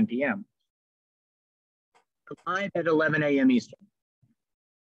at 7 p.m. Live at 11 a.m. Eastern.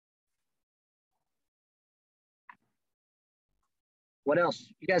 What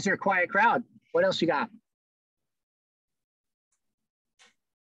else? You guys are a quiet crowd. What else you got?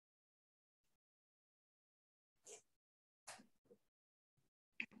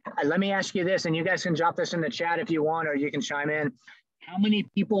 Let me ask you this, and you guys can drop this in the chat if you want, or you can chime in. How many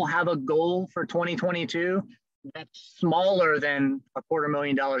people have a goal for 2022 that's smaller than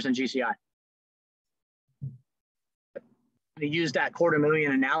 $250,000 in GCI? To use that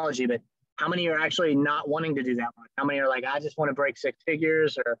 $250,000 analogy, but how many are actually not wanting to do that much? How many are like, I just want to break 6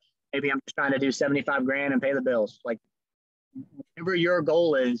 figures, or maybe I'm just trying to do 75 grand and pay the bills? Like, whatever your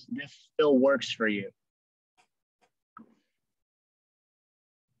goal is, this still works for you.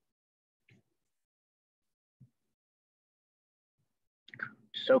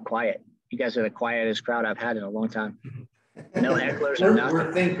 So quiet. You guys are the quietest crowd I've had in a long time. No hecklers or nothing.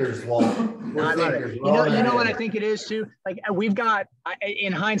 We're thinkers, Walt. I love it. You know what I think it is too? Like we've got,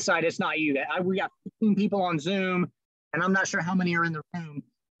 in hindsight, it's not you. We got 15 people on Zoom, and I'm not sure how many are in the room.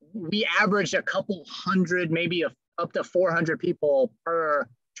 We averaged a couple hundred, maybe up to 400 people per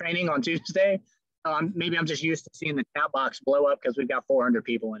training on Tuesday. Maybe I'm just used to seeing the chat box blow up because we've got 400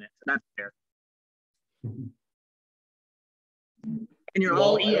 people in it. So that's fair. And you're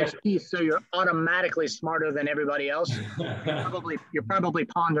all ESPs, so you're automatically smarter than everybody else. You're probably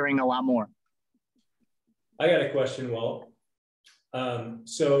pondering a lot more. I got a question, Walt.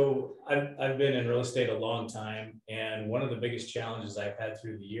 So I've been in real estate a long time, and one of the biggest challenges I've had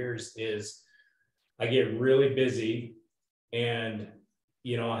through the years is I get really busy, and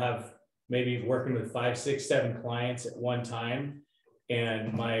I have maybe working with 5, 6, 7 clients at one time,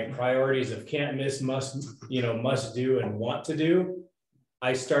 and my priorities of can't miss, must do, and want to do.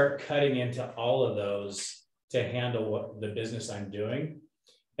 I start cutting into all of those to handle what the business I'm doing.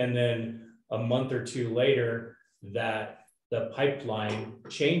 And then a month or two later, that the pipeline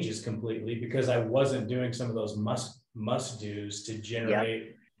changes completely because I wasn't doing some of those must do's to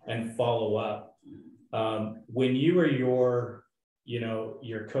generate and follow up. When you or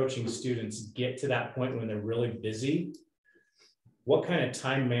your coaching students get to that point when they're really busy, what kind of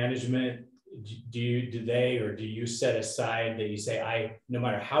time management do you set aside that you say, no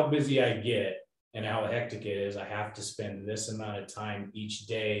matter how busy I get and how hectic it is, I have to spend this amount of time each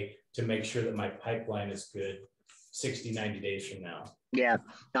day to make sure that my pipeline is good 60, 90 days from now? Yeah,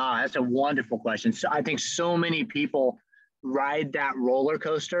 no, that's a wonderful question. So I think so many people ride that roller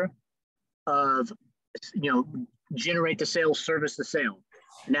coaster of, generate the sale, service the sale.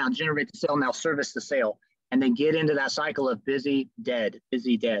 Now generate the sale, now service the sale. And then get into that cycle of busy, dead,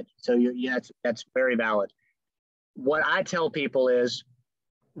 busy, dead. So that's very valid. What I tell people is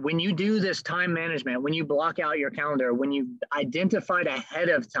when you do this time management, when you block out your calendar, when you identified ahead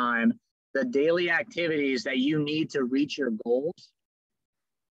of time the daily activities that you need to reach your goals,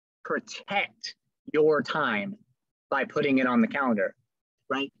 protect your time by putting it on the calendar,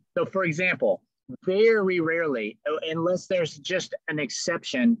 right? So for example, very rarely, unless there's just an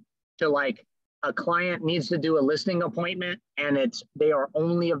exception to like, a client needs to do a listing appointment and they are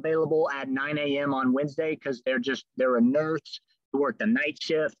only available at 9 a.m. on Wednesday because they're a nurse who worked the night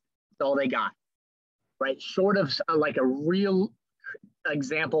shift. That's all they got, right? Short of like a real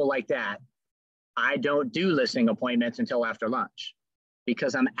example like that, I don't do listing appointments until after lunch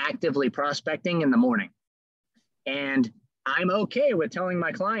because I'm actively prospecting in the morning. And I'm okay with telling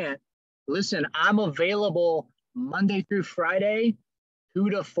my client, listen, I'm available Monday through Friday, 2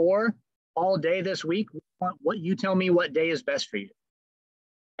 to 4. all day this week. What you tell me what day is best for you.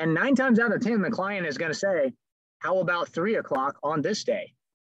 And 9 times out of 10, the client is going to say, how about 3 o'clock on this day?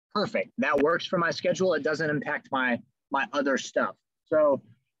 Perfect. That works for my schedule. It doesn't impact my other stuff. So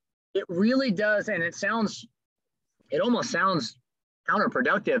it really does. And it almost sounds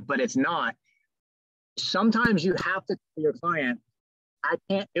counterproductive, but it's not. Sometimes you have to tell your client, I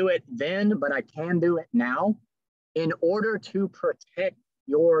can't do it then, but I can do it now in order to protect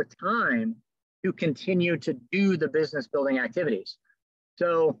your time to continue to do the business building activities.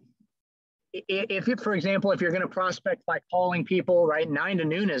 So if you, for example, if you're going to prospect by calling people, right, 9 to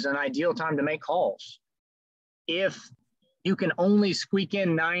noon is an ideal time to make calls. If you can only squeak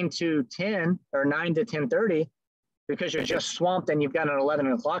in 9 to 10 or 9 to 10:30 because you're just swamped and you've got an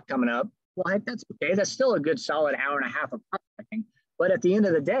 11 o'clock coming up, well, that's okay. That's still a good solid hour and a half of prospecting. But at the end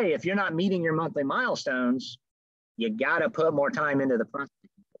of the day, if you're not meeting your monthly milestones, you got to put more time into the prospecting.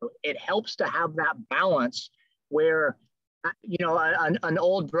 So it helps to have that balance where, you know, an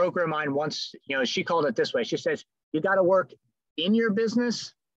old broker of mine once, you know, she called it this way. She says, you got to work in your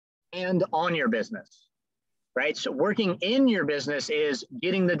business and on your business, right? So working in your business is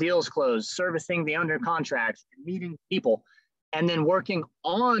getting the deals closed, servicing the under contracts, meeting people. And then working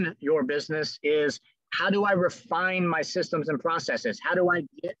on your business is how do I refine my systems and processes? How do I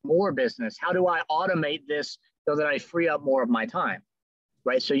get more business? How do I automate this so that I free up more of my time,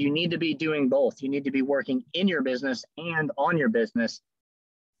 right? So you need to be doing both. You need to be working in your business and on your business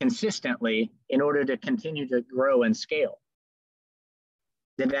consistently in order to continue to grow and scale.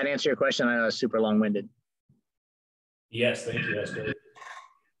 Did that answer your question? I know I was super long-winded. Yes, thank you. That's great.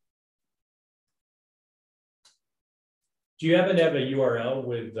 Do you happen to have a URL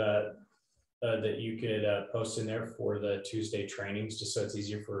with that you could post in there for the Tuesday trainings, just so it's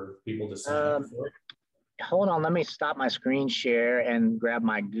easier for people to sign up for it? Hold on, let me stop my screen share and grab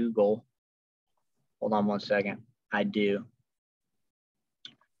my Google. Hold on one second. I do.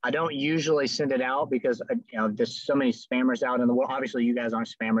 I don't usually send it out because there's so many spammers out in the world. Obviously, you guys aren't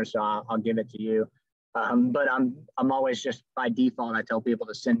spammers, so I'll give it to you. But I'm always just by default, I tell people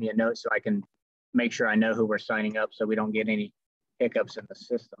to send me a note so I can make sure I know who we're signing up so we don't get any hiccups in the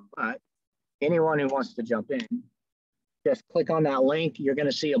system. But anyone who wants to jump in, just click on that link. You're going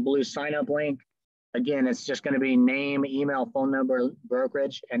to see a blue sign up link. Again, it's just going to be name, email, phone number,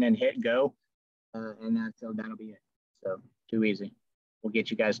 brokerage, and then hit go. And that'll be it. So too easy. We'll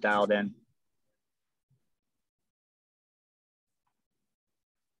get you guys dialed in.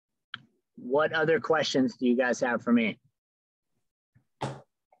 What other questions do you guys have for me?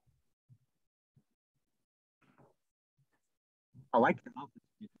 I like your office.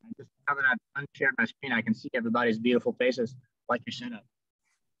 Just now that I've unshared my screen, I can see everybody's beautiful faces. I like your setup.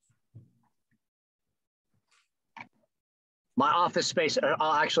 My office space,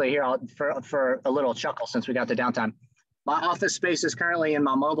 I'll actually here for a little chuckle since we got the downtime. My office space is currently in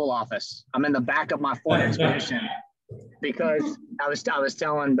my mobile office. I'm in the back of my Ford Expedition because I was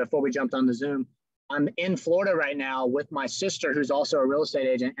telling before we jumped on the Zoom, I'm in Florida right now with my sister, who's also a real estate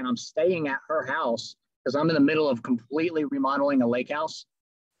agent, and I'm staying at her house because I'm in the middle of completely remodeling a lake house.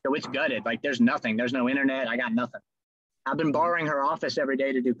 So it's gutted. Like there's nothing. There's no internet. I got nothing. I've been borrowing her office every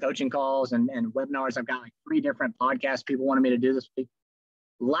day to do coaching calls and webinars. I've got like 3 different podcasts people wanted me to do this week.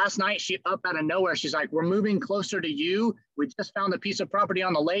 Last night, she up out of nowhere. She's like, we're moving closer to you. We just found a piece of property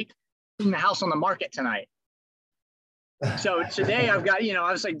on the lake, putting the house on the market tonight. So today I've got,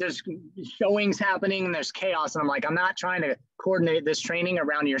 I was like, there's showings happening and there's chaos. And I'm like, I'm not trying to coordinate this training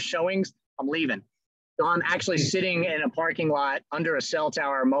around your showings. I'm leaving. So I'm actually sitting in a parking lot under a cell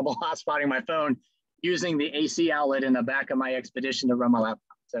tower, mobile hotspotting my phone, using the AC outlet in the back of my Expedition to run my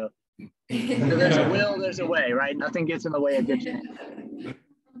laptop. So there's a will, there's a way, right? Nothing gets in the way of good training.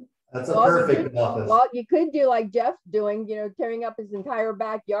 That's a perfect office. Well, you could do like Jeff's doing, tearing up his entire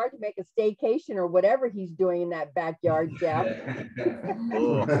backyard to make a staycation or whatever he's doing in that backyard, Jeff.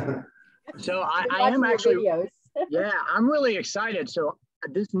 So I am actually, yeah, I'm really excited. So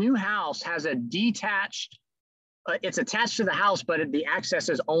this new house has a detached, it's attached to the house, but the access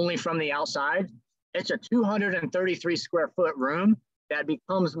is only from the outside. It's a 233 square foot room that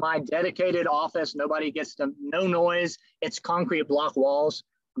becomes my dedicated office. Nobody gets to, no noise. It's concrete block walls.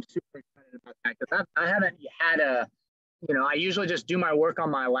 I'm super excited about that because I haven't had I usually just do my work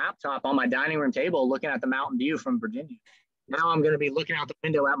on my laptop on my dining room table looking at the mountain view from Virginia. Now I'm going to be looking out the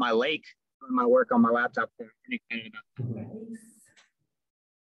window at my lake doing my work on my laptop. I'm pretty excited about that.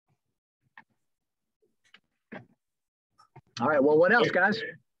 All right, well, what else, guys?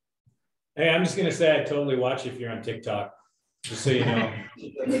 Hey, I'm just going to say I totally watch if you're on TikTok, just so you know.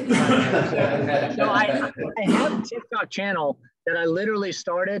 So I have a TikTok channel that I literally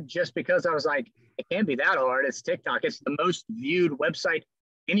started just because I was like, it can't be that hard. It's TikTok. It's the most viewed website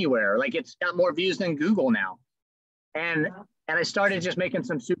anywhere. Like it's got more views than Google now. And I started just making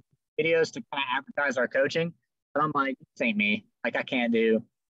some super videos to kind of advertise our coaching. But I'm like, this ain't me. Like I can't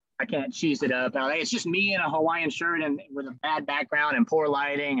cheese it up. It's just me in a Hawaiian shirt and with a bad background and poor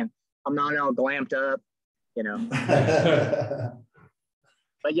lighting. And I'm not all glamped up,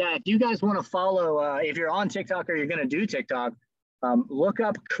 But yeah, if you guys want to follow, if you're on TikTok or you're going to do TikTok, look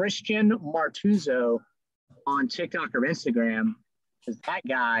up Christian Martuzzo on TikTok or Instagram, because that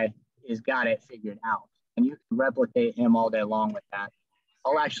guy has got it figured out. And you can replicate him all day long with that.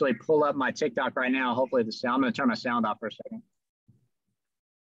 I'll actually pull up my TikTok right now. Hopefully the sound, I'm going to turn my sound off for a second.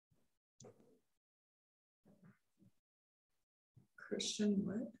 Christian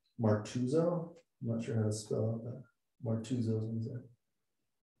what? Martuzzo? I'm not sure how to spell that. Martuzzo's there.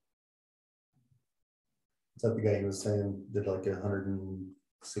 Is that the guy who was saying did like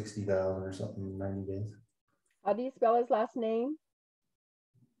 160,000 or something in 90 days? How do you spell his last name?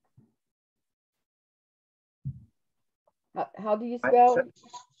 How do you spell?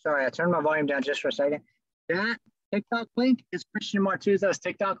 Sorry, I turned my volume down just for a second. That TikTok link is Christian Martuzzo's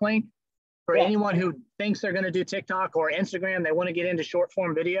TikTok link. For anyone who thinks they're going to do TikTok or Instagram, they want to get into short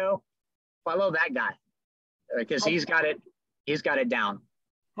form video. follow that guy because he's got it down.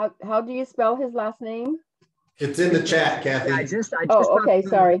 How do you spell his last name? It's in the chat, Kathy. Yeah, I just Oh, okay,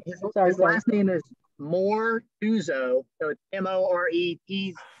 sorry. His Sorry. last name is Moretuzzo, so it's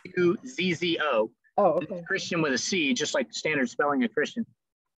Moretuzzo. Oh, okay. Christian with a C, just like standard spelling of Christian.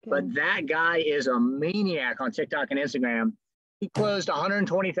 But Okay. that guy is a maniac on TikTok and Instagram. He closed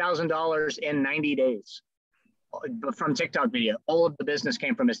 $120,000 in 90 days from TikTok video. All of the business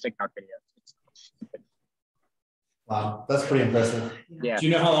came from his TikTok videos. Wow, that's pretty impressive. Yeah. Do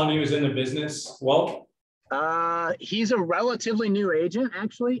you know how long he was in the business, Walt? He's a relatively new agent,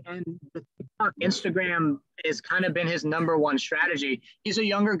 actually, and the TikTok, Instagram has kind of been his #1 strategy. He's a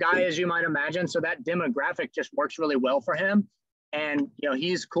younger guy, as you might imagine, so that demographic just works really well for him. And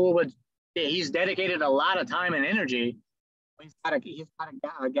he's cool with. He's dedicated a lot of time and energy. He's got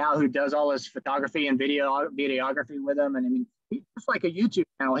a gal who does all his photography and videography with him, and I mean, he's just like a YouTube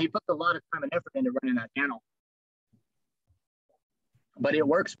channel. He puts a lot of time and effort into running that channel, but it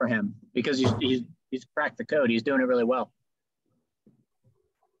works for him because he's cracked the code. He's doing it really well.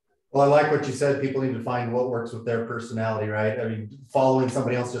 Well, I like what you said. People need to find what works with their personality, right? I mean, following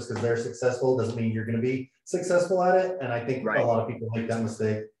somebody else just because they're successful doesn't mean you're going to be successful at it. And I think a lot of people make that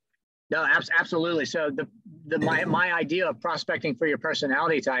mistake. No, absolutely. So my idea of prospecting for your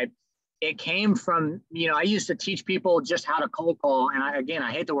personality type, it came from, I used to teach people just how to cold call. And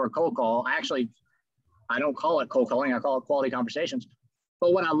I hate the word cold call. I don't call it cold calling. I call it quality conversations.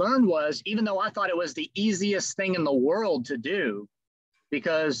 But what I learned was, even though I thought it was the easiest thing in the world to do,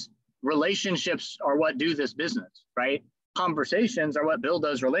 because relationships are what do this business, right? Conversations are what build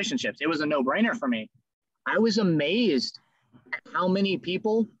those relationships. It was a no-brainer for me. I was amazed at how many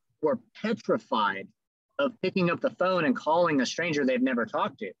people were petrified of picking up the phone and calling a stranger they've never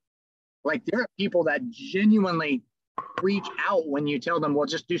talked to. Like, there are people that genuinely reach out when you tell them, well,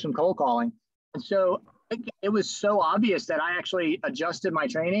 just do some cold calling. And so it was so obvious that I actually adjusted my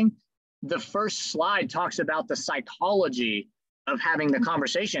training. The first slide talks about the psychology of having the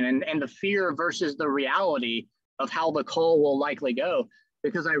conversation and the fear versus the reality of how the call will likely go.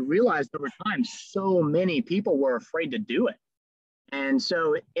 Because I realized over time, so many people were afraid to do it. And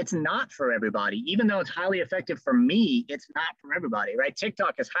so it's not for everybody. Even though it's highly effective for me, it's not for everybody, right?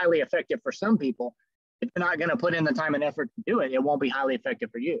 TikTok is highly effective for some people. If you're not going to put in the time and effort to do it, it won't be highly effective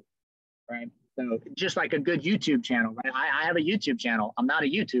for you, right? So just like a good YouTube channel, right? I have a YouTube channel. I'm not a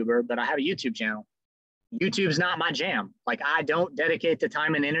YouTuber, but I have a YouTube channel. YouTube's not my jam. Like, I don't dedicate the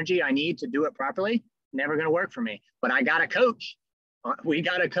time and energy I need to do it properly. Never going to work for me. But I got a coach. We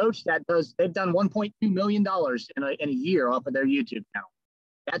got a coach they've done $1.2 million in a year off of their YouTube channel.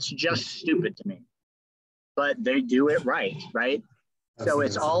 That's just stupid to me. But they do it right? So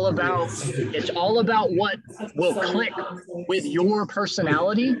it's all about what will click with your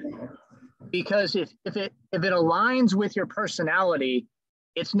personality. Because if it aligns with your personality,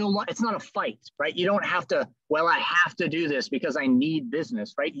 it's not a fight, right? You don't have to, I have to do this because I need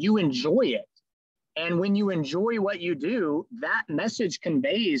business, right? You enjoy it. And when you enjoy what you do, that message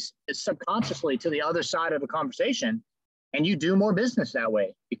conveys subconsciously to the other side of the conversation. And you do more business that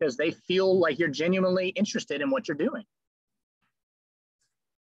way because they feel like you're genuinely interested in what you're doing.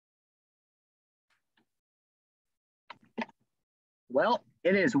 Well,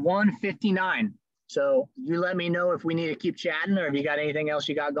 it is 1:59. So you let me know if we need to keep chatting or if you got anything else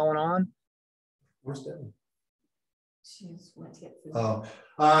you got going on. Where's Debbie? She just went to get food.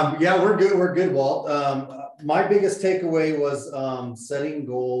 Yeah, we're good. We're good, Walt. My biggest takeaway was setting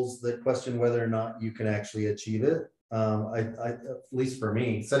goals that question whether or not you can actually achieve it. At least for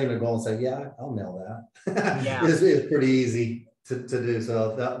me, setting a goal and saying, yeah, I'll nail that. Yeah. is pretty easy to do.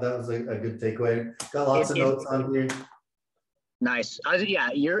 So that was a good takeaway. Got lots of notes on here. Nice.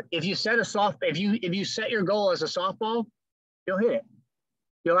 If you set your goal as a softball, you'll hit it.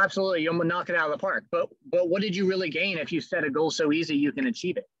 You'll knock it out of the park. But what did you really gain if you set a goal so easy you can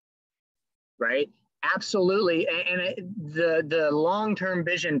achieve it? Right? Absolutely. And the long-term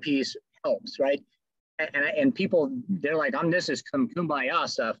vision piece helps, right? And people, they're like, this is some kumbaya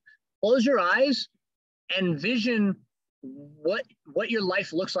stuff. Close your eyes and vision what your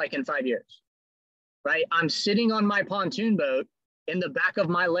life looks like in 5 years. Right? I'm sitting on my pontoon boat in the back of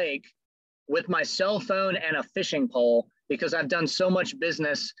my lake with my cell phone and a fishing pole because I've done so much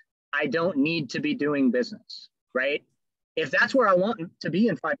business, I don't need to be doing business, right? If that's where I want to be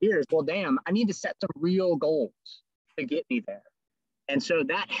in 5 years, well, damn, I need to set some real goals to get me there. And so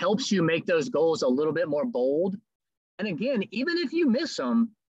that helps you make those goals a little bit more bold. And again, even if you miss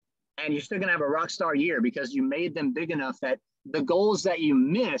them and you're still gonna have a rock star year because you made them big enough that the goals that you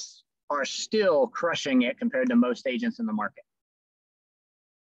miss are still crushing it compared to most agents in the market.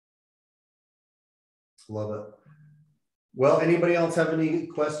 Love it. Well, anybody else have any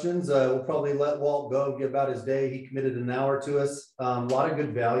questions? We'll probably let Walt go, get about his day. He committed an hour to us. A lot of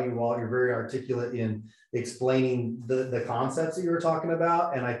good value, Walt. You're very articulate in explaining the concepts that you were talking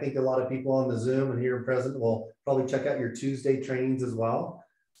about. And I think a lot of people on the Zoom and here present will probably check out your Tuesday trainings as well.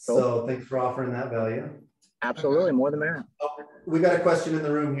 Cool. So thanks for offering that value. Absolutely, more the merrier. We got a question in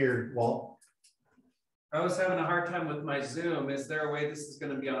the room here, Walt. I was having a hard time with my Zoom. Is there a way this is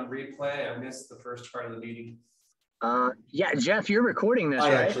going to be on replay? I missed the first part of the meeting. Yeah, Jeff, you're recording this,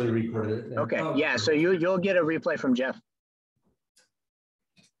 I right? actually recorded it. Yeah. Okay, Oh. yeah, so you'll get a replay from Jeff.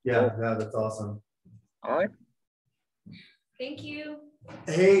 Yeah, that's awesome. All right. Thank you.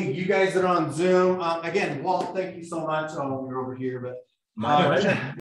 Hey, you guys that are on Zoom, again, Walt, thank you so much. Oh, you're over here, but My pleasure.